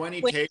 like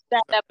 20 Wait, tables.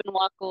 stand up and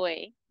walk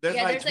away. There's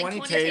Yeah, like there's 20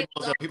 like 20 tables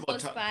tables of all people,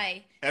 close by.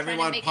 trying to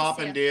everyone make a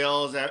popping sale.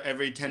 deals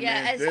every 10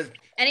 Yeah, minutes. as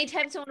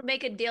anytime someone would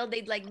make a deal,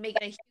 they'd like make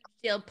it a huge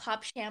deal,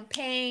 pop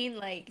champagne,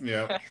 like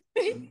Yeah.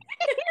 make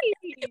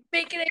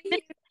it a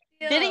huge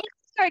deal. Didn't you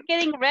start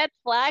getting red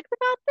flags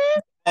about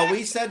this? Oh,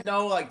 we said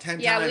no like 10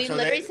 Yeah, times. we so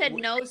literally said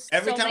no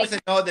Every so time many we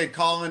said no, they'd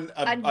call in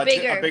a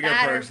bigger, bigger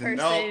badder person.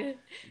 No,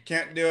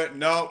 can't do it.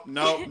 No.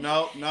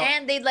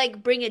 And they'd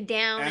like bring it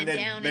down And and they'd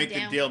down make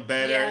and down. the deal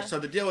better. Yeah. So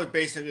the deal was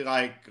basically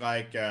a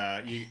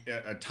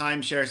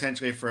timeshare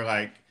essentially for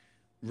like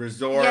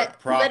resort Yeah,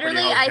 property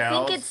literally, hotels.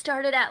 I think it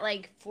started at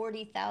like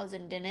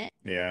 40,000, didn't it?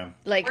 Yeah.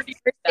 Like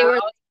 $40,000.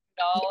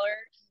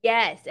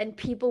 yes, and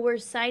people were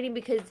signing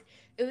because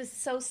it was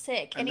so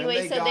sick. And Anyway,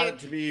 then they so got it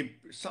to be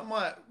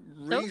somewhat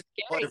reasonable.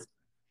 scary.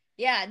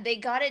 yeah, they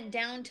got it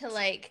down to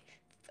like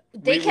We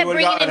they kept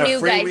would've bringing gotten in a new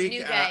free guys, week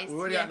new at- guys. We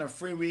would have Yeah. gotten a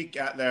free week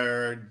at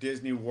their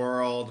Disney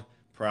World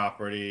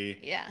property.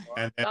 Yeah,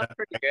 And then, Sounds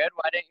pretty good.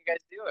 Why didn't you guys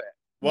do it?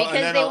 well, and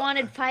because then they I'll-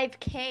 wanted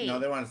 5K. No,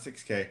 they wanted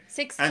 6K.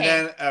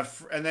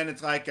 6K. And then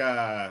it's like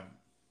a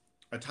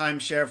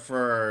timeshare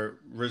for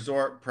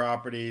resort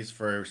properties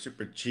for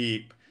super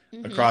cheap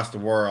Mhm. across the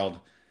world.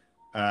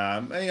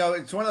 And,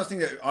 it's one of those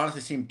things that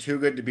honestly seemed too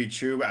good to be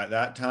true at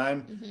that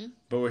time. Mhm.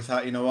 But we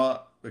thought, you know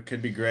what? It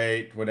could be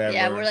great, whatever.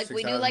 Yeah, we're like,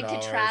 we do like to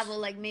 $6,000. travel.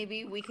 Like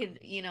maybe we could,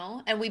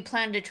 and we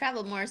plan to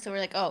travel more. So we're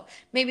like, oh,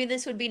 maybe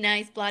this would be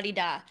nice, blah de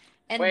da.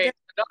 And Wait, so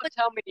don't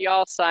tell me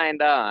y'all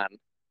signed on.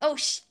 oh,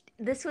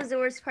 this was the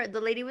worst part.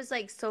 The lady was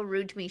like so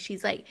rude to me.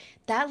 She's like,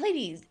 that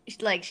lady's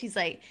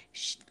like,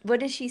 what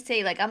did she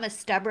say? Like, I'm a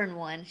stubborn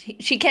one.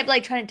 She kept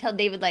like trying to tell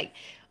David like,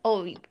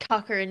 oh,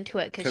 talk her into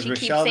it because she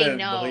keeps Michelle saying didn't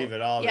no. believe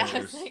it all. Yeah, that I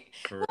it was was like,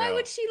 for why real.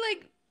 would she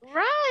like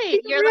Right.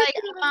 You're rude like,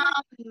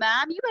 to me?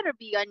 ma'am, you better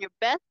be on your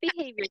best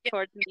behavior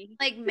towards me.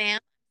 Like, ma'am,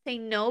 say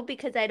no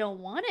because I don't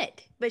want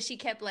it. But she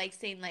kept like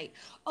saying like,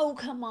 oh,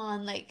 come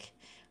on, like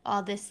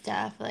all this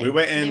stuff. Like we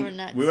went they were in.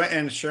 nuts. We went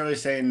in. Shirley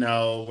saying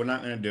no. We're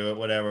not going to do it.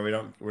 Whatever. We're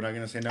not going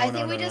to say no. I no,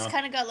 think we no, just no.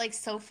 kind of got like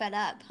so fed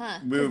up, huh?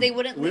 We, Because they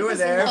wouldn't we leave were us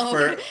there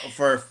alone.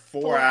 for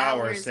 4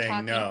 hours saying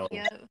talking. no.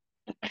 Yeah.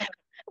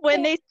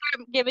 When they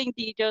start giving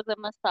DJs a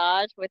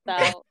massage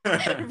without.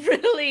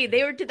 Really,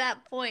 they were to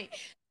that point.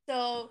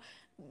 So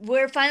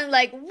we're finally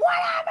like,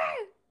 whatever.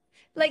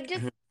 Like,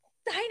 just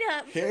sign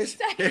up. Here's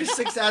Sign up.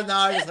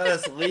 $6,000. Just let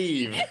us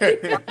leave. You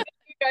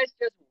guys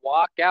just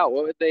walk out.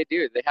 What would they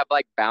do? They have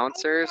like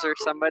bouncers or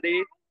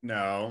somebody?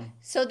 No.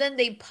 So then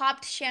they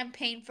popped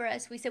champagne for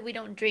us. We said we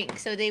don't drink,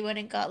 so they went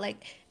and got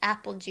like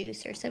apple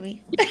juice or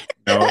something.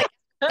 No.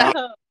 Oh,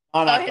 it's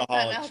Non-alcoholic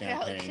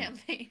non-alcoholic champagne.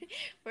 champagne.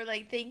 We're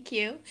like, thank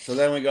you. So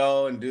then we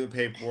go and do the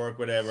paperwork,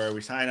 whatever.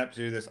 We sign up to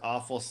do this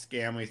awful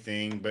scammy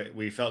thing, but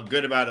we felt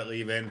good about it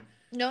leaving.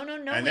 No.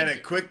 And then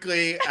it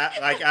quickly,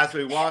 like as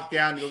we walked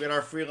down to go get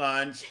our free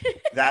lunch,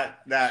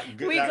 that We that got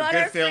good our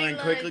free feeling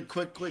lunch.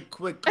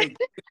 quickly.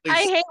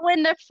 I hate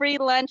when the free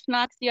lunch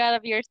knocks you out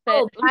of your set.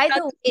 Oh, by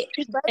the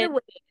way,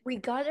 we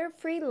got our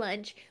free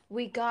lunch.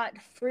 We got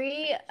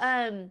free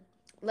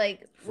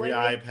like Free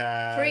what do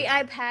iPad. free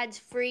iPads,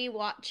 free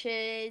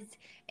watches,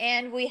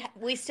 and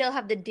we still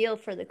have the deal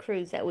for the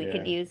cruise that we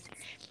can Yeah. use.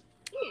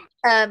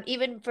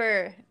 Even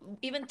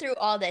through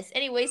all this.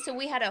 Anyway, so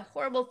we had a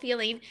horrible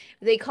feeling.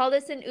 They called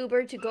us an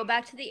Uber to go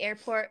back to the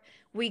airport.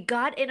 We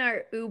got in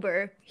our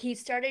Uber. He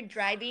started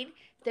driving.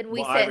 Then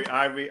we Well, said,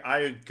 I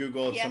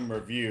googled Yeah. some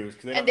reviews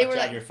because they And don't they let were you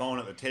have like- your phone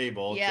at the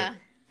table. yeah.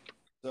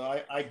 So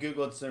I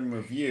googled some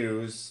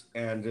reviews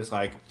and just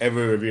like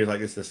every review is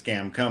like it's a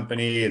scam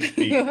company. It's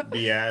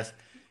BS.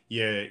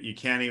 You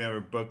can't even ever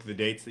book the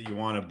dates that you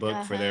want to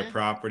book for their Uh-huh.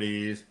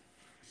 properties.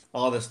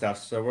 All this stuff.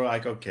 So we're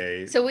like,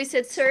 okay. So we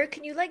said, "Sir,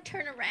 can you like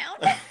turn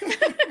around?"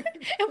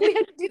 And we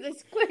had to do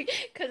this quick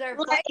because our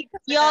flight Like,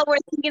 y'all were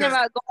thinking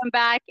about going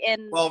back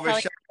and Well, telling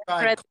Rochelle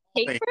her tried the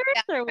calling,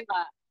 papers or what?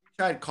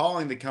 tried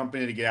calling the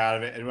company to get out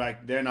of it, and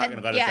like they're not And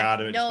going to let us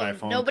out of it just by a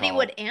phone nobody call.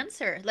 would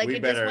answer. Like We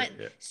it better- just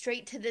went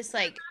straight to this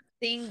like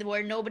thing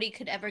where nobody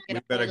could ever get We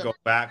a better hold go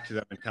of. back to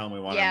them and tell them we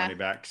want Yeah. our money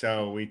back.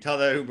 So we tell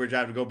the Uber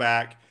driver to go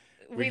back.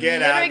 We We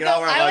get out, literally get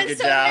all our I was luggage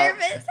so out,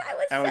 nervous. I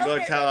was and so we go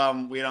nervous. tell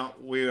them we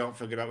don't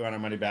feel good about we want our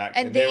money back.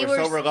 And they they were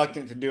so were-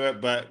 reluctant to do it,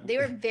 but They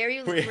were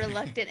very We-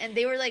 reluctant, and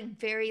they were like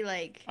very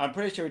like. I'm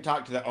pretty sure we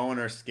talked to the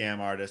owner scam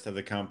artist of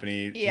the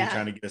company. Yeah.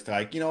 Trying to get us to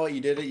like, you know what,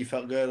 you did it, you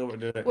felt good. Or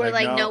did it. We're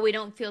like, no, we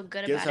don't feel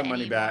good Give about us our it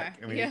money anymore. back,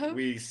 and Yeah.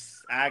 we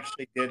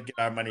actually did get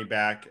our money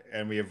back,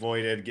 and we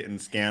avoided getting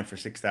scammed for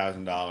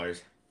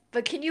 $6,000.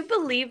 But can you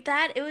believe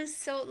that? It was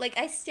so like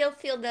I still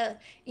feel the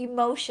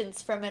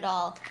emotions from it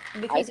all I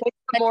because think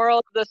the moral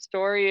of the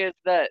story is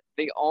that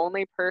the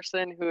only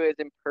person who is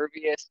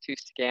impervious to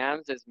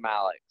scams is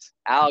Malix.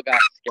 Al got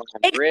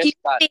scammed. Rich Excuse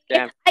got me,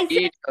 scammed. I He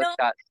said just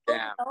got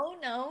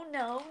scammed.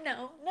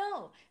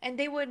 no, and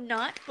they would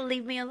not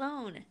leave me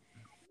alone.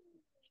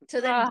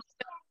 So then Ah.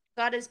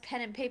 got his pen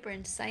and paper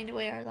and signed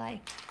away our life.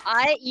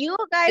 You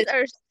guys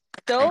are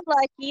so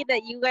lucky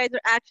that you guys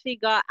actually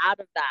got out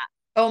of that.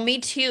 Oh, me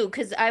too,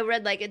 because I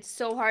read like it's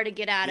so hard to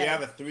get out You of.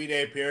 have a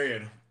 3-day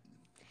period.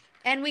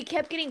 And we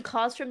kept getting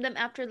calls from them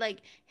after like,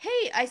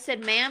 hey, I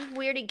said, ma'am,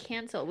 we already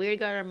canceled. We already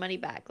got our money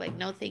back. Like,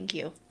 no, thank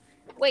you.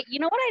 Wait, you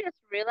know what I just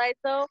realized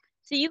though?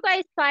 So you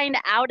guys signed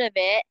out of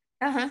it.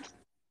 Uh-huh. So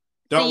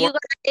Don't you worry.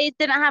 guys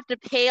didn't have to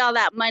pay all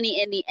that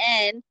money in the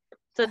end.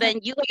 So then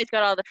you guys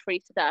got all the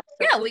free stuff.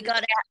 So Yeah, we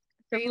got it.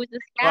 So who's the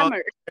Well-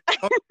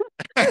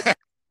 scammers?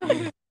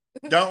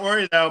 Don't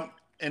worry though.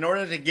 In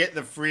order to get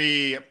the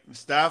free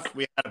stuff,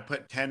 we had to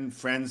put 10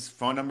 friends'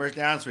 phone numbers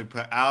down. So we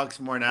put Alex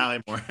Moore and Allie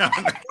Moore on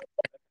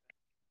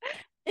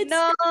there.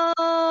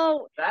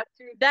 No, That's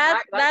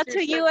that's who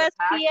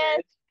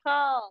USPS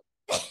called.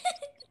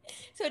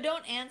 So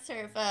don't answer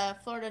if a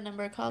Florida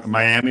number calls.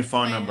 Miami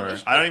phone Miami. number.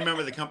 I don't even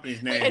remember the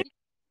company's name.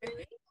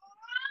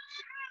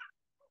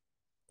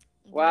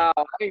 Wow,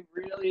 I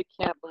really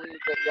can't believe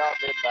that y'all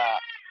did that.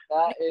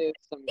 That is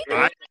some great.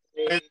 Not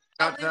We would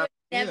that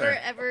never either.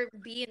 ever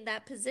be in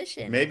that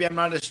position. Maybe I'm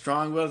not as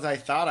strong-willed as I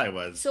thought I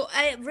was. So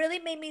it really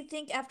made me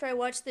think after I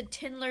watched the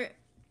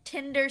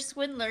Tinder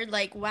Swindler,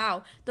 like,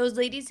 wow, those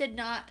ladies did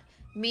not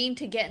mean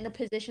to get in the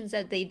positions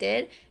that they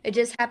did. It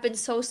just happened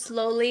so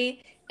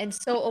slowly and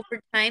so over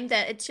time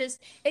that it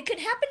could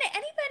happen to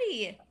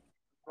anybody.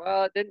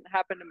 Well, it didn't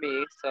happen to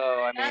me, so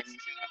I mean,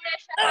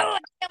 Oh,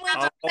 and we'll Oh,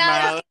 talk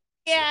about Mal,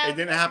 yeah. it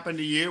didn't happen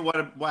to you.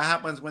 What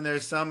happens when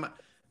there's some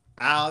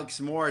Alex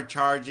Moore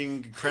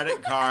charging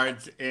credit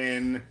cards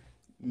in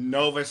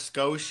Nova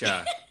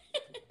Scotia?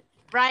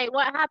 Right.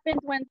 What happens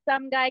when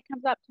some guy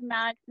comes up to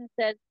Max and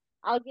says,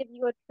 I'll give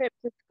you a trip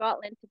to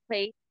Scotland to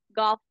play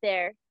golf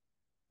there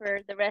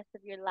for the rest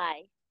of your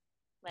life?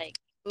 Like,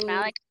 Ooh,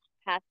 Malik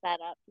passed that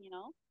up, you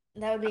know?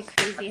 that would be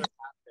crazy.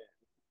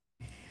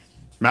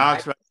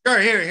 Alex, sure,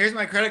 here's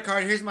my credit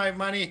card. Here's my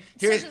money.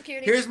 Social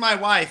Security. Here's my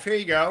wife. Here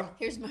you go.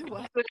 Here's my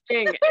wife. the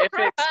thing. If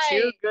it's too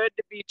Right. good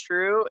to be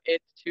true,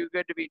 it's too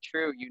good to be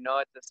true. You know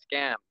it's a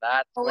scam.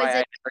 That's Oh, why is I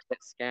it? never get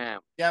scammed.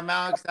 Yeah,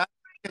 Alex, that's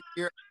because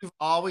you've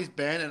always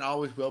been and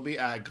always will be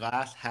a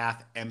glass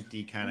half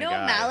empty kind No, of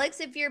guy.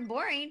 Malix, if you're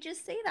boring,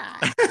 just say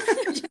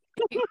that.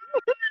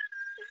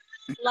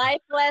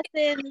 Life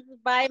lessons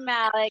by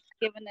Malik,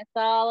 giving us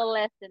all a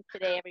lesson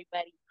today,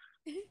 everybody.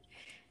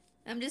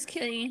 I'm just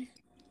kidding.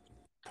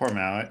 Poor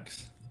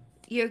Alex.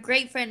 You're a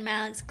great friend,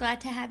 Malix.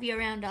 Glad to have you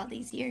around all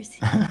these years.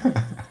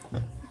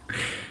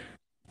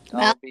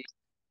 Y'all be,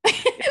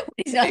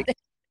 He's not there.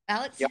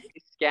 Alex, y'all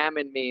be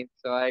scamming me,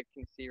 so I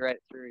can see right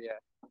through you.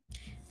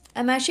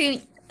 I'm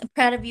actually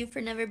proud of you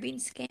for never being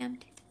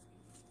scammed.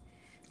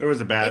 It was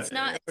a bad. It's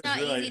not it was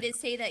easy really- to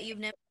say that you've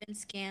never been It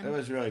scammed.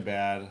 was really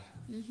bad.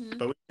 Hmm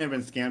But we never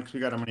been scammed because we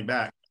got our money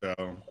back, so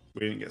we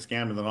didn't get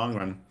scammed in the long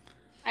run.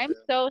 I'm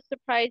so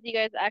surprised you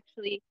guys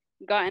actually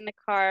got in the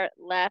car,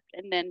 left,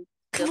 and then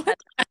still had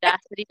the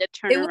audacity to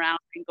turn It was around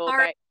and go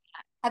hard. back.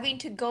 Having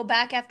to go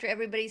back after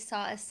everybody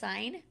saw a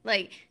sign,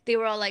 like they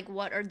were all like,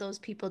 "What are those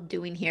people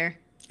doing here?"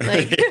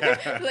 Like,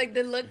 Yeah. like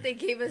the look they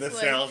gave us The was,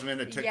 salesman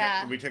that took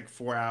yeah. we took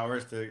 4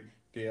 hours to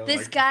deal.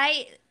 This like,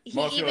 guy,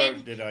 most people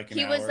did like an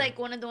he was hour. like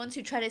one of the ones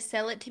who tried to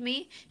sell it to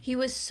me. He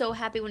was so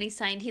happy when he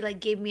signed. He like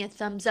gave me a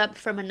thumbs up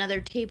from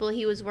another table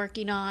he was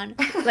working on.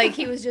 Like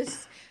he was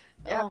just,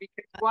 Yeah, oh,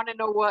 because you want to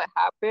know what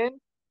happened?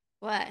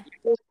 what?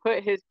 You just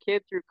put his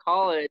kid through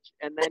college,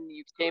 and then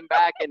you came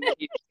back and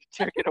he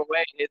took it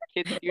away. His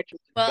kid's future is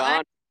Well,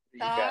 gone for you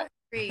guys.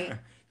 Sorry.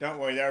 Don't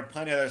worry, there are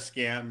plenty of other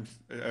scams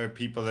or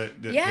people that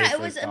Yeah, pay it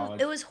for was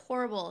college. it was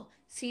horrible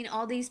seeing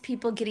all these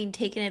people getting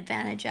taken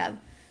advantage of.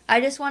 I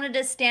just wanted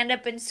to stand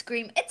up and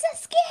scream, "It's a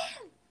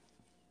scam!"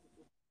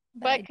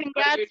 But I-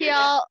 congrats, didn't.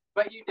 y'all.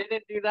 But you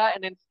didn't do that,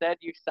 and instead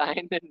you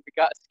signed and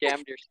got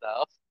scammed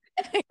yourself.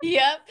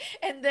 Yep,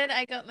 and then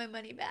I got my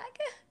money back.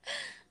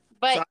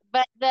 But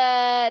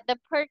the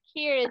perk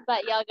here is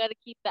that y'all gotta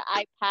keep the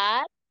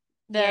iPad,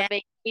 the Yeah,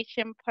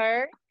 vacation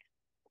perk.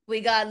 we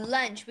got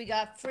lunch, we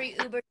got free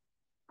Uber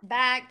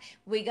back,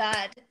 we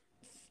got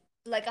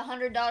like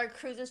 $100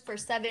 cruises for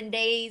 7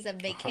 days of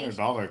vacation.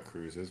 $100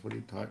 cruises. What are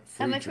you talking?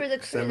 How much were the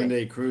cruises?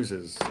 7-day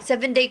cruises?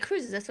 7 day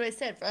cruises. That's what I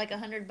said, for like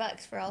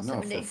 $100 for all No,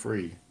 7 days. for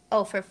free.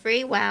 Oh, for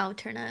free? Wow,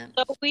 turn up.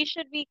 So we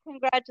should be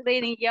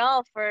congratulating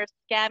y'all for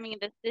scamming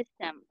the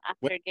system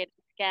after getting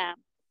scammed.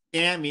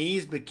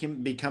 Scammies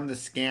become the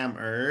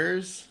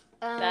scammers.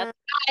 That's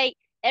right.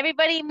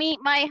 Everybody meet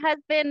my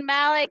husband,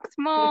 Malik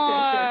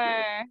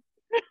Moore.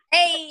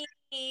 Hey.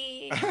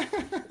 He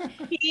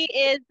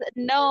is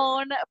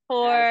known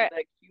for Has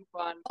the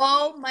coupon.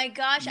 Oh my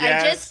gosh, I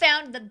Yes. just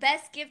found the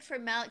best gift for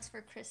Malix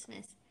for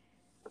Christmas.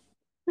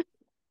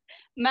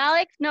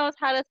 Malik knows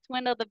how to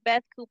swindle the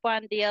best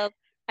coupon deals.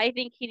 I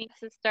think he needs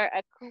to start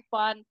a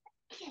coupon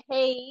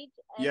page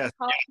and Yes.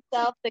 call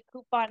himself the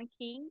Coupon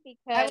King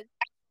because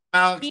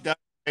Alex does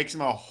makes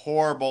him a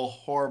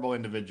horrible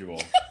individual.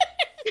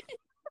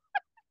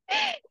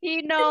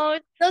 he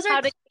knows Those how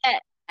are to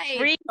get classified.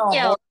 free Oh,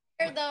 deals.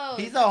 What are those?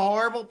 He's a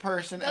horrible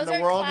person, Those and the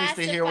are world needs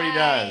to hear what he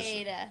does.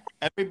 classified.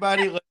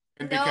 Everybody listen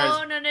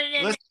because No.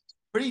 listen,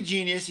 pretty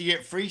genius. You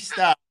get free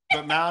stuff,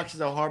 but Malix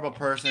is a horrible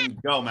person.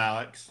 Go,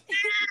 Malix.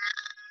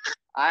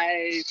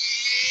 I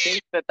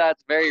think that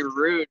that's very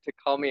rude to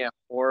call me a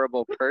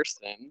horrible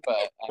person,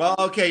 but Well,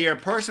 okay, you're a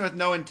person with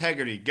no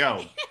integrity.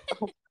 Go.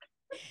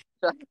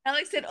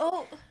 Alex said,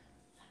 "Oh,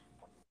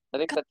 I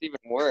think that's even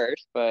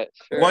worse. But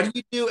sure. What do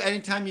you do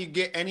anytime you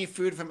get any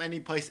food from any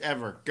place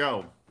ever?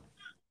 Go.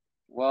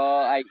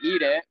 Well, I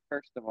eat it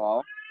first of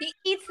all. he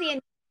eats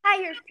the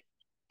entire food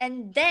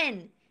and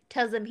then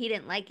tells them he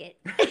didn't like it."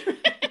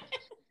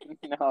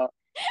 No.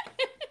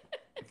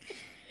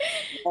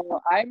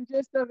 Well, I'm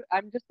just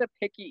a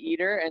picky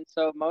eater, and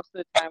so most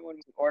of the time when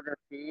we order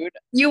food,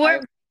 You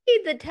weren't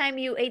picky the time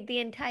you ate the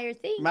entire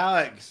thing.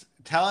 Malix,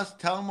 tell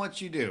them what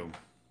you do.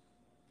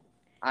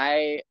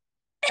 I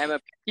am a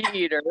picky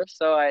eater,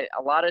 so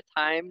a lot of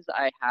times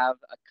I have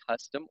a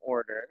custom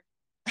order,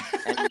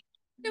 and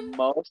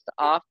more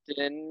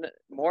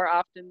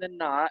often than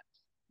not,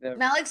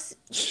 Malix,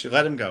 Shh,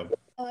 let him go.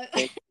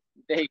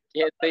 they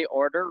get the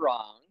order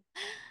wrong.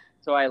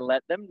 So I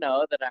let them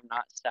know that I'm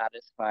not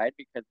satisfied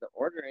because the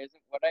order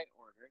isn't what I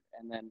ordered,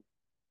 and then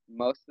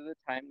most of the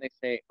time they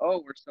say,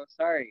 "Oh, we're so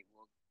sorry.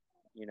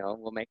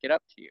 We'll make it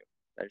up to you."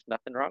 There's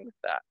nothing wrong with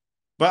that.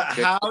 But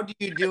Good. how do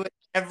you do it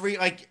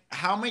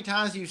how many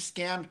times you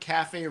scammed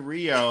Cafe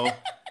Rio?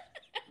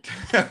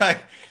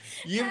 Like,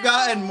 you've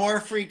gotten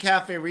more free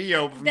Cafe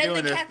Rio from then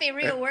doing the this. Cafe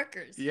Rio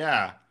workers.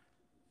 Yeah.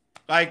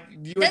 Like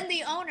you Then would,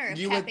 the owner of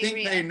you Cafe would think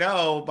Rio. they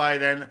know by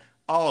then,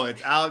 oh,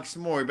 it's Alex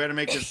Moore. We better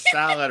make this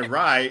salad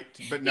right.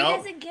 But He no,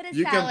 doesn't get a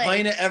you salad.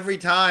 complain it every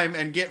time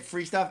and get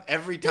free stuff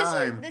every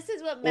time. This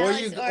is what Or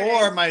Malix orders.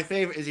 or my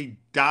favorite is he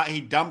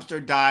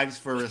dumpster dives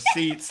for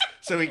receipts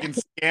so he can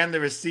scan the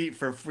receipt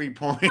for free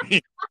points.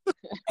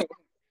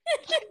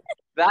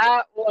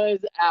 That was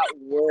at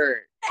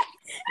work.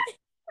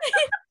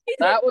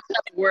 That was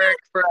at work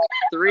for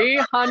a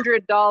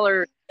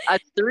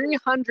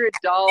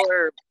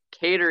 $300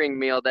 catering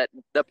meal that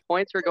the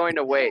points were going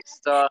to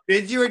waste. So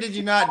Did you or did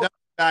you not dumpster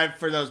dive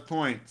for those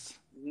points?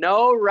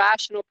 no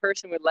rational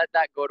person would let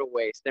that go to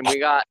waste, and we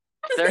got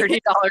 $30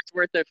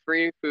 worth of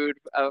free food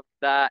of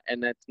that,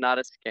 and it's not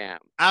a scam.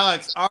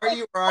 Alex, are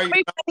you or are you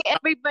not?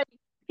 Everybody,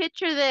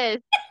 picture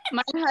this.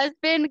 My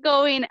husband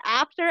going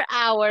after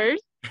hours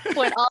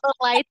when all the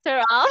lights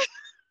are off,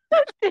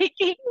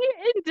 taking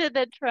it into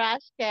the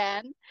trash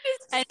can.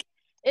 And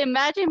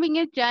imagine being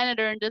a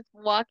janitor and just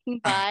walking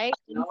by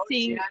and No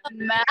seeing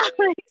janitor.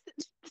 Malik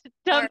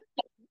dumpster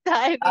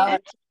diving. To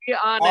be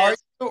Are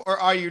honest, you or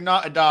are you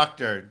not a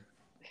doctor?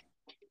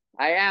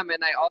 I am,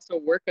 and I also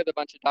work with a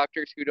bunch of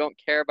doctors who don't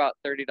care about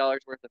 $30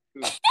 worth of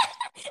food.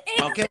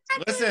 Okay,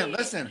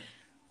 listen.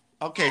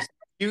 Okay, so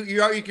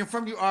you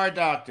confirmed you are a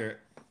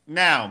doctor.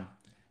 Now,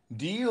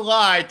 do you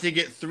lie to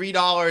get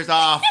 $3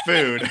 off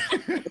food?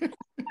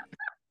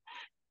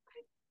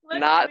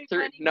 Not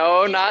 $3,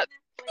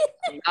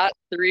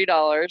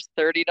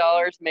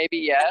 $30 maybe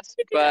yes,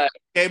 but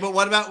Okay, but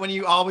what about when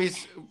you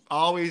always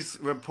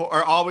report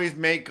or always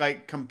make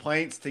like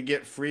complaints to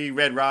get free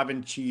Red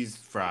Robin cheese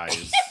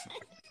fries?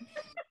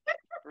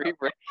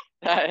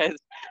 That is,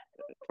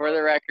 for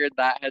the record,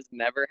 that has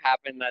never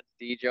happened. That's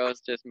Dejo's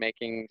just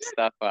making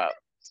stuff up.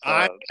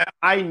 I So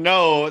I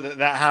know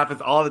that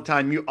happens all the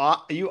time. You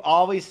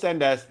always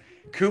send us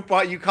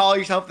coupon. You call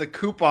yourself the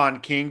coupon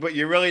king, but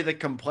you're really the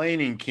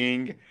complaining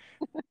king,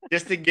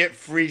 just to get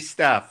free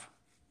stuff.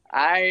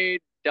 I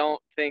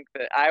don't think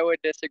that I would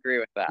disagree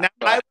with that. Now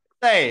I would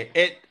say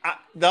it.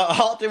 The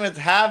Ultimates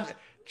have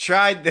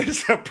tried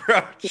this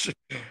approach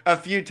a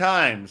few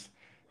times.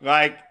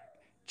 Like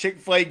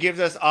Chick-fil-A gives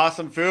us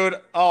awesome food.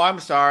 Oh, I'm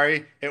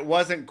sorry, it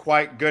wasn't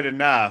quite good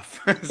enough.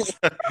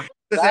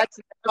 That's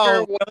never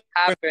Oh, what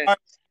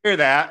happens. hear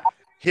that?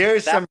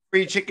 Here's some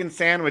free chicken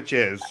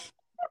sandwiches.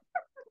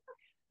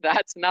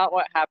 That's not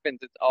what happens.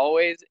 It's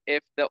always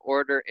if the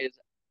order is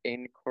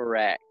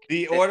incorrect.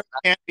 The order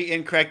can't be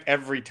incorrect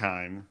every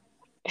time.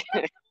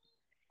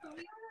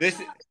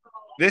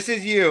 This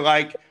is you.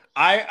 Like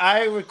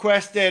I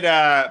requested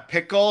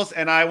pickles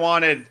and I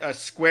wanted a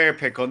square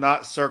pickle,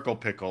 not circle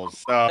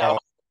pickles. So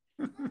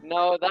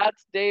No,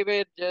 that's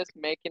David just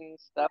making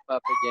stuff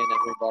up again,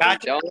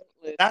 everybody. Don't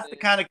listen. that's the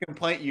kind of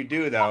complaint you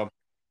do, though.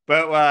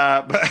 But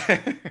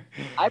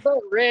I bet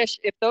Rish,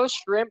 if those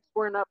shrimps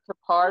weren't up to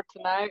par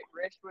tonight,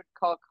 Rish would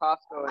call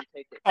Costco and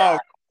take it oh,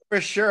 back. for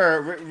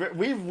sure,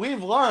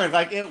 we've learned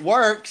like it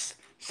works,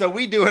 so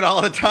we do it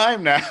all the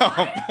time now.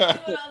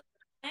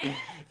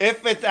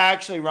 If it's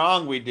actually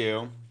wrong, we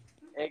do.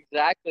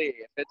 Exactly.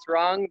 If it's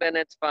wrong, then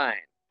it's fine.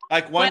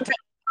 Like one time,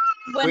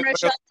 When we-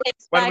 Rochelle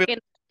takes when back we- an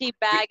empty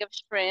bag of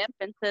shrimp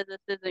and says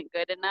this isn't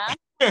good enough.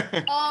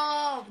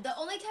 Oh, the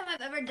only time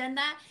I've ever done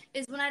that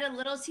is when I had a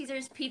Little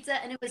Caesars pizza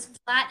and it was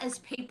flat as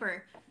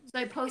paper. So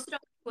I posted on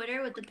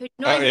Twitter with the picture.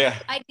 No, Oh, yeah.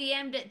 I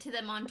DM'd it to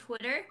them on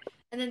Twitter,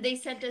 and then they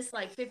sent us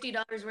like $50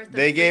 worth of.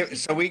 They free gave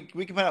pizza. so we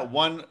can put out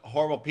one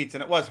horrible pizza,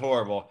 and it was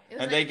horrible, It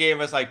was and they like-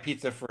 gave us like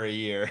pizza for a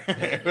year.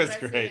 It the was best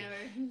thing great.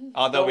 ever.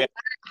 Although we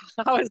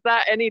How is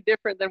that any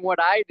different than what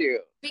I do?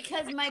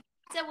 Because my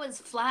pizza was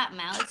flat,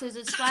 Malik. So it was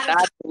as flat as.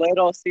 That's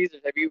Little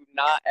Caesars. Have you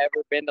not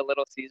ever been to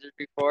Little Caesars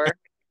before?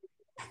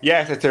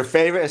 yes, it's her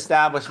favorite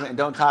establishment, and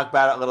don't talk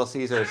about it, Little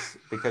Caesars,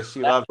 because she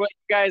That's loves what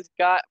you guys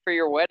got for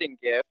your wedding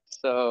gift.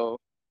 So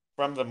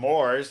from the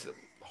Moors.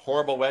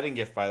 Horrible wedding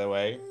gift, by the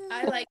way.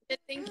 I liked it.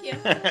 Thank you.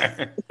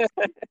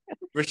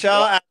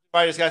 Rochelle, as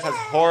everybody discussed, has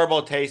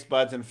horrible taste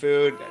buds in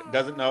food.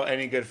 Doesn't know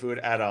any good food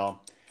at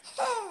all.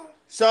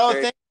 So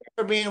thank you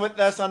for being with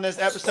us on this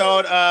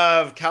episode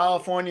of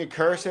California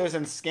Curses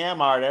and Scam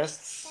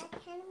Artists.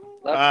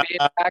 love being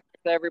back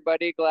with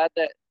everybody. Glad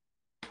that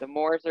the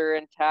Moors are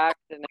intact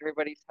and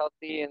everybody's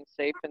healthy and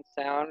safe and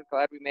sound.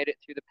 Glad we made it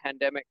through the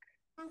pandemic.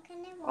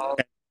 All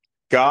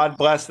God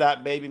bless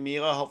that baby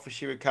Mila. Hopefully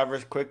she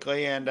recovers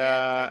quickly and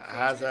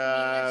has She's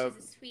a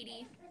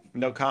sweetie.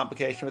 no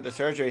complication with the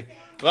surgery.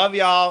 Love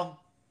y'all.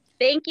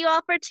 Thank you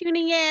all for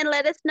tuning in.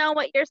 Let us know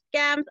what your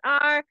scams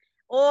are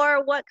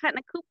or what kind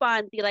of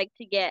coupons you like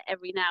to get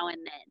every now and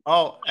then.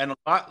 Oh, and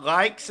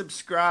like,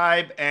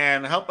 subscribe,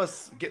 and help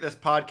us get this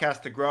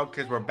podcast to grow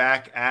because we're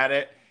back at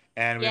it.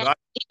 And we Yes.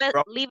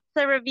 like Leave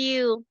us a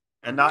review.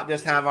 and not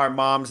just have our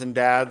moms and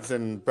dads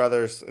and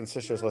brothers and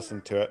sisters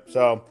listen to it.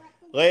 So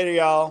later,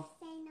 y'all.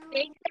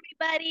 Thanks,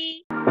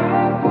 everybody.